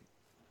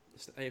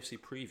it's the AFC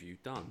preview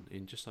done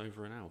in just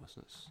over an hour.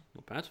 So that's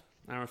not bad.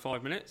 Hour and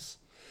 5 minutes.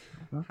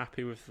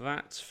 Happy with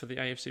that for the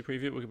AFC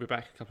preview. We're going to be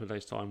back a couple of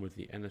days' time with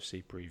the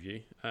NFC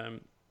preview.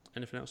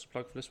 Anything else to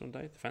plug for this one,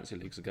 Dave? The fancy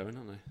leagues are going,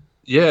 aren't they?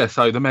 Yeah,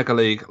 so the Mega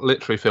League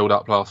literally filled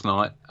up last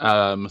night.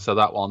 So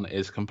that one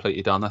is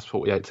completely done. That's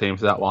 48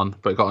 teams for that one.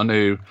 But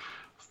I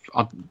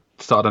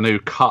started a new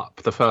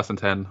cup, the First and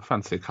 10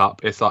 Fantasy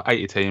Cup. It's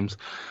 80 teams.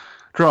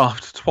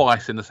 Draft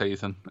twice in the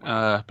season.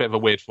 Bit of a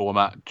weird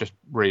format. Just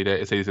read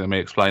it. It's easier than me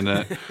explaining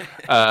it.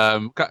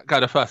 Go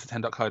to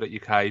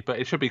firstand10.co.uk. But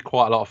it should be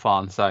quite a lot of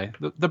fun. So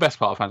the best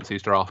part of fantasy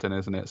is drafting,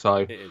 isn't it? So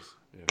it is.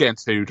 Yeah. Getting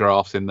 2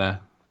 drafts in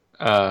there.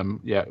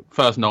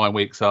 First 9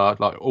 weeks are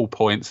all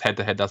points. Head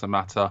to head doesn't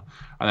matter.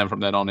 And then from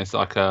then on, it's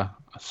a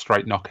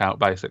straight knockout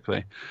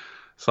basically.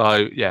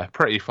 So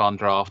pretty fun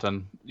draft.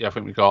 And I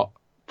think we got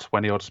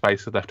 20 odd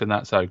spaces left in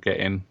that. So get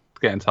in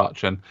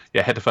touch and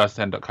head to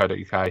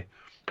firstand10.co.uk.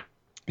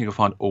 You can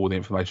find all the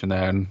information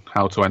there and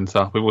how to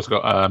enter. We've also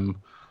got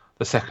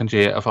the second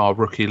year of our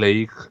rookie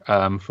league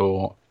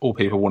for all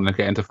people wanting to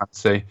get into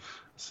fantasy.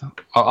 So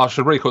I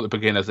should really call it the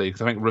beginners league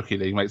because I think rookie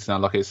league makes it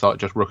sound like it's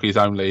just rookies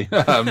only.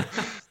 But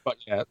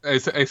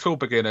it's all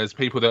beginners,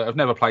 people that have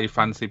never played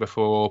fantasy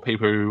before,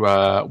 people who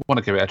want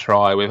to give it a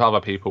try with other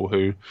people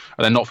who and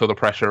then not feel the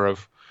pressure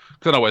of.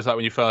 Because I know it's like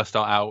when you first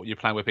start out, you're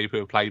playing with people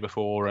who have played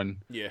before, and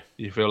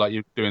you feel like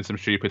you're doing some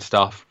stupid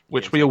stuff,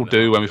 which we all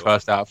do when we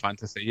first start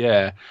fantasy.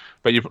 Yeah,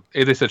 but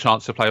it is a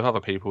chance to play with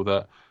other people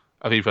that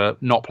have either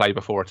not played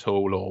before at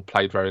all or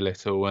played very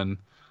little. And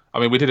I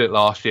mean, we did it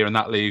last year, and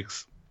that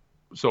league's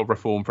sort of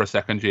reformed for a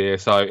second year,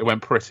 so it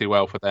went pretty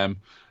well for them.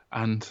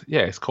 And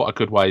it's quite a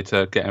good way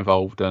to get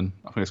involved, and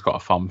I think it's quite a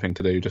fun thing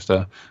to do. Just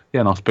a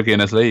nice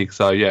beginners league.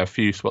 So a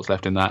few spots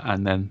left in that,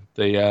 and then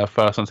the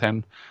First and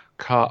 10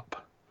 Cup.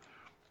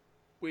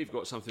 We've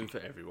got something for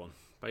everyone,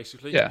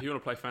 basically. Yeah. If you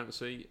want to play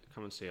fantasy,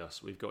 come and see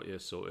us. We've got you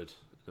sorted.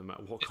 No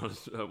matter what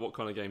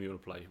kind of game you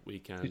want to play, we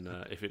can.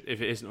 If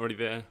it isn't already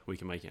there, we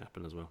can make it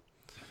happen as well.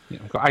 Yeah,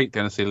 we've got 8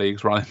 dynasty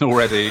leagues running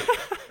already.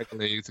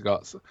 Leagues we've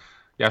got.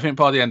 I think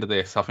by the end of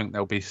this, I think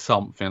there'll be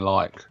something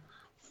like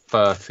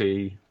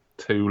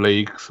 32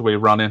 leagues we're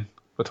running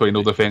between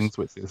all the things,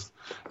 which is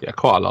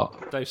quite a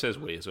lot. Dave says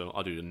we as well.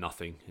 I do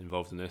nothing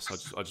involved in this.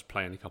 I just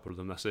play in a couple of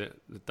them. That's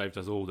it. Dave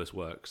does all this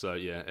work. So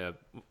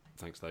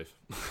thanks, Dave.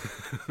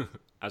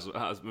 as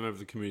a member of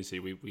the community,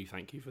 we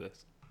thank you for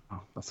this. Oh,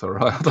 that's all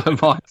right. I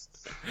don't mind.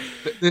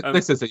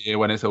 This is a year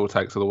when it's all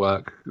takes all the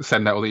work.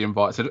 Send out all the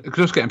invites.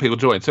 Just getting people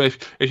joined. So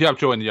if you have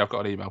joined and you have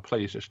got an email,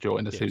 please just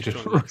join us.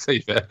 Just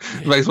receive it.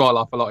 It makes my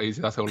life a lot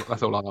easier. That's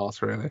all I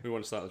ask, really. We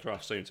want to start the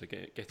draft soon, so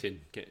get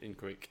in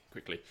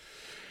quickly.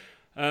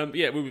 We'll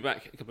be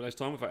back a couple of days'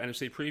 time with our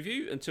NFC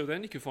preview. Until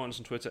then, you can find us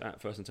on Twitter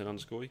at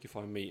firstand10_. You can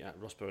find me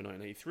at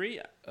Rossbo983,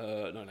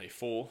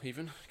 984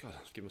 even. God,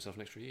 I'll give myself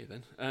an extra year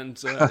then.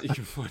 And you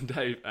can find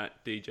Dave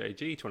at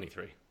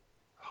DJG23.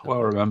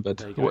 Well remembered.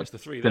 There you go. It's the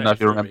 3 Didn't know if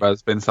you remember.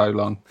 It's been so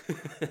long.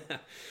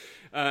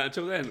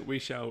 Until then, we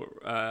shall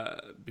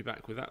be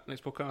back with that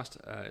next podcast.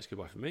 It's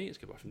goodbye from me. It's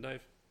goodbye from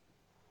Dave.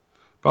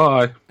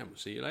 Bye. And we'll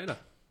see you later.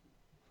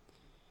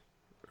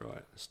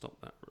 Right, stop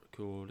that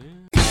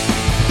recording.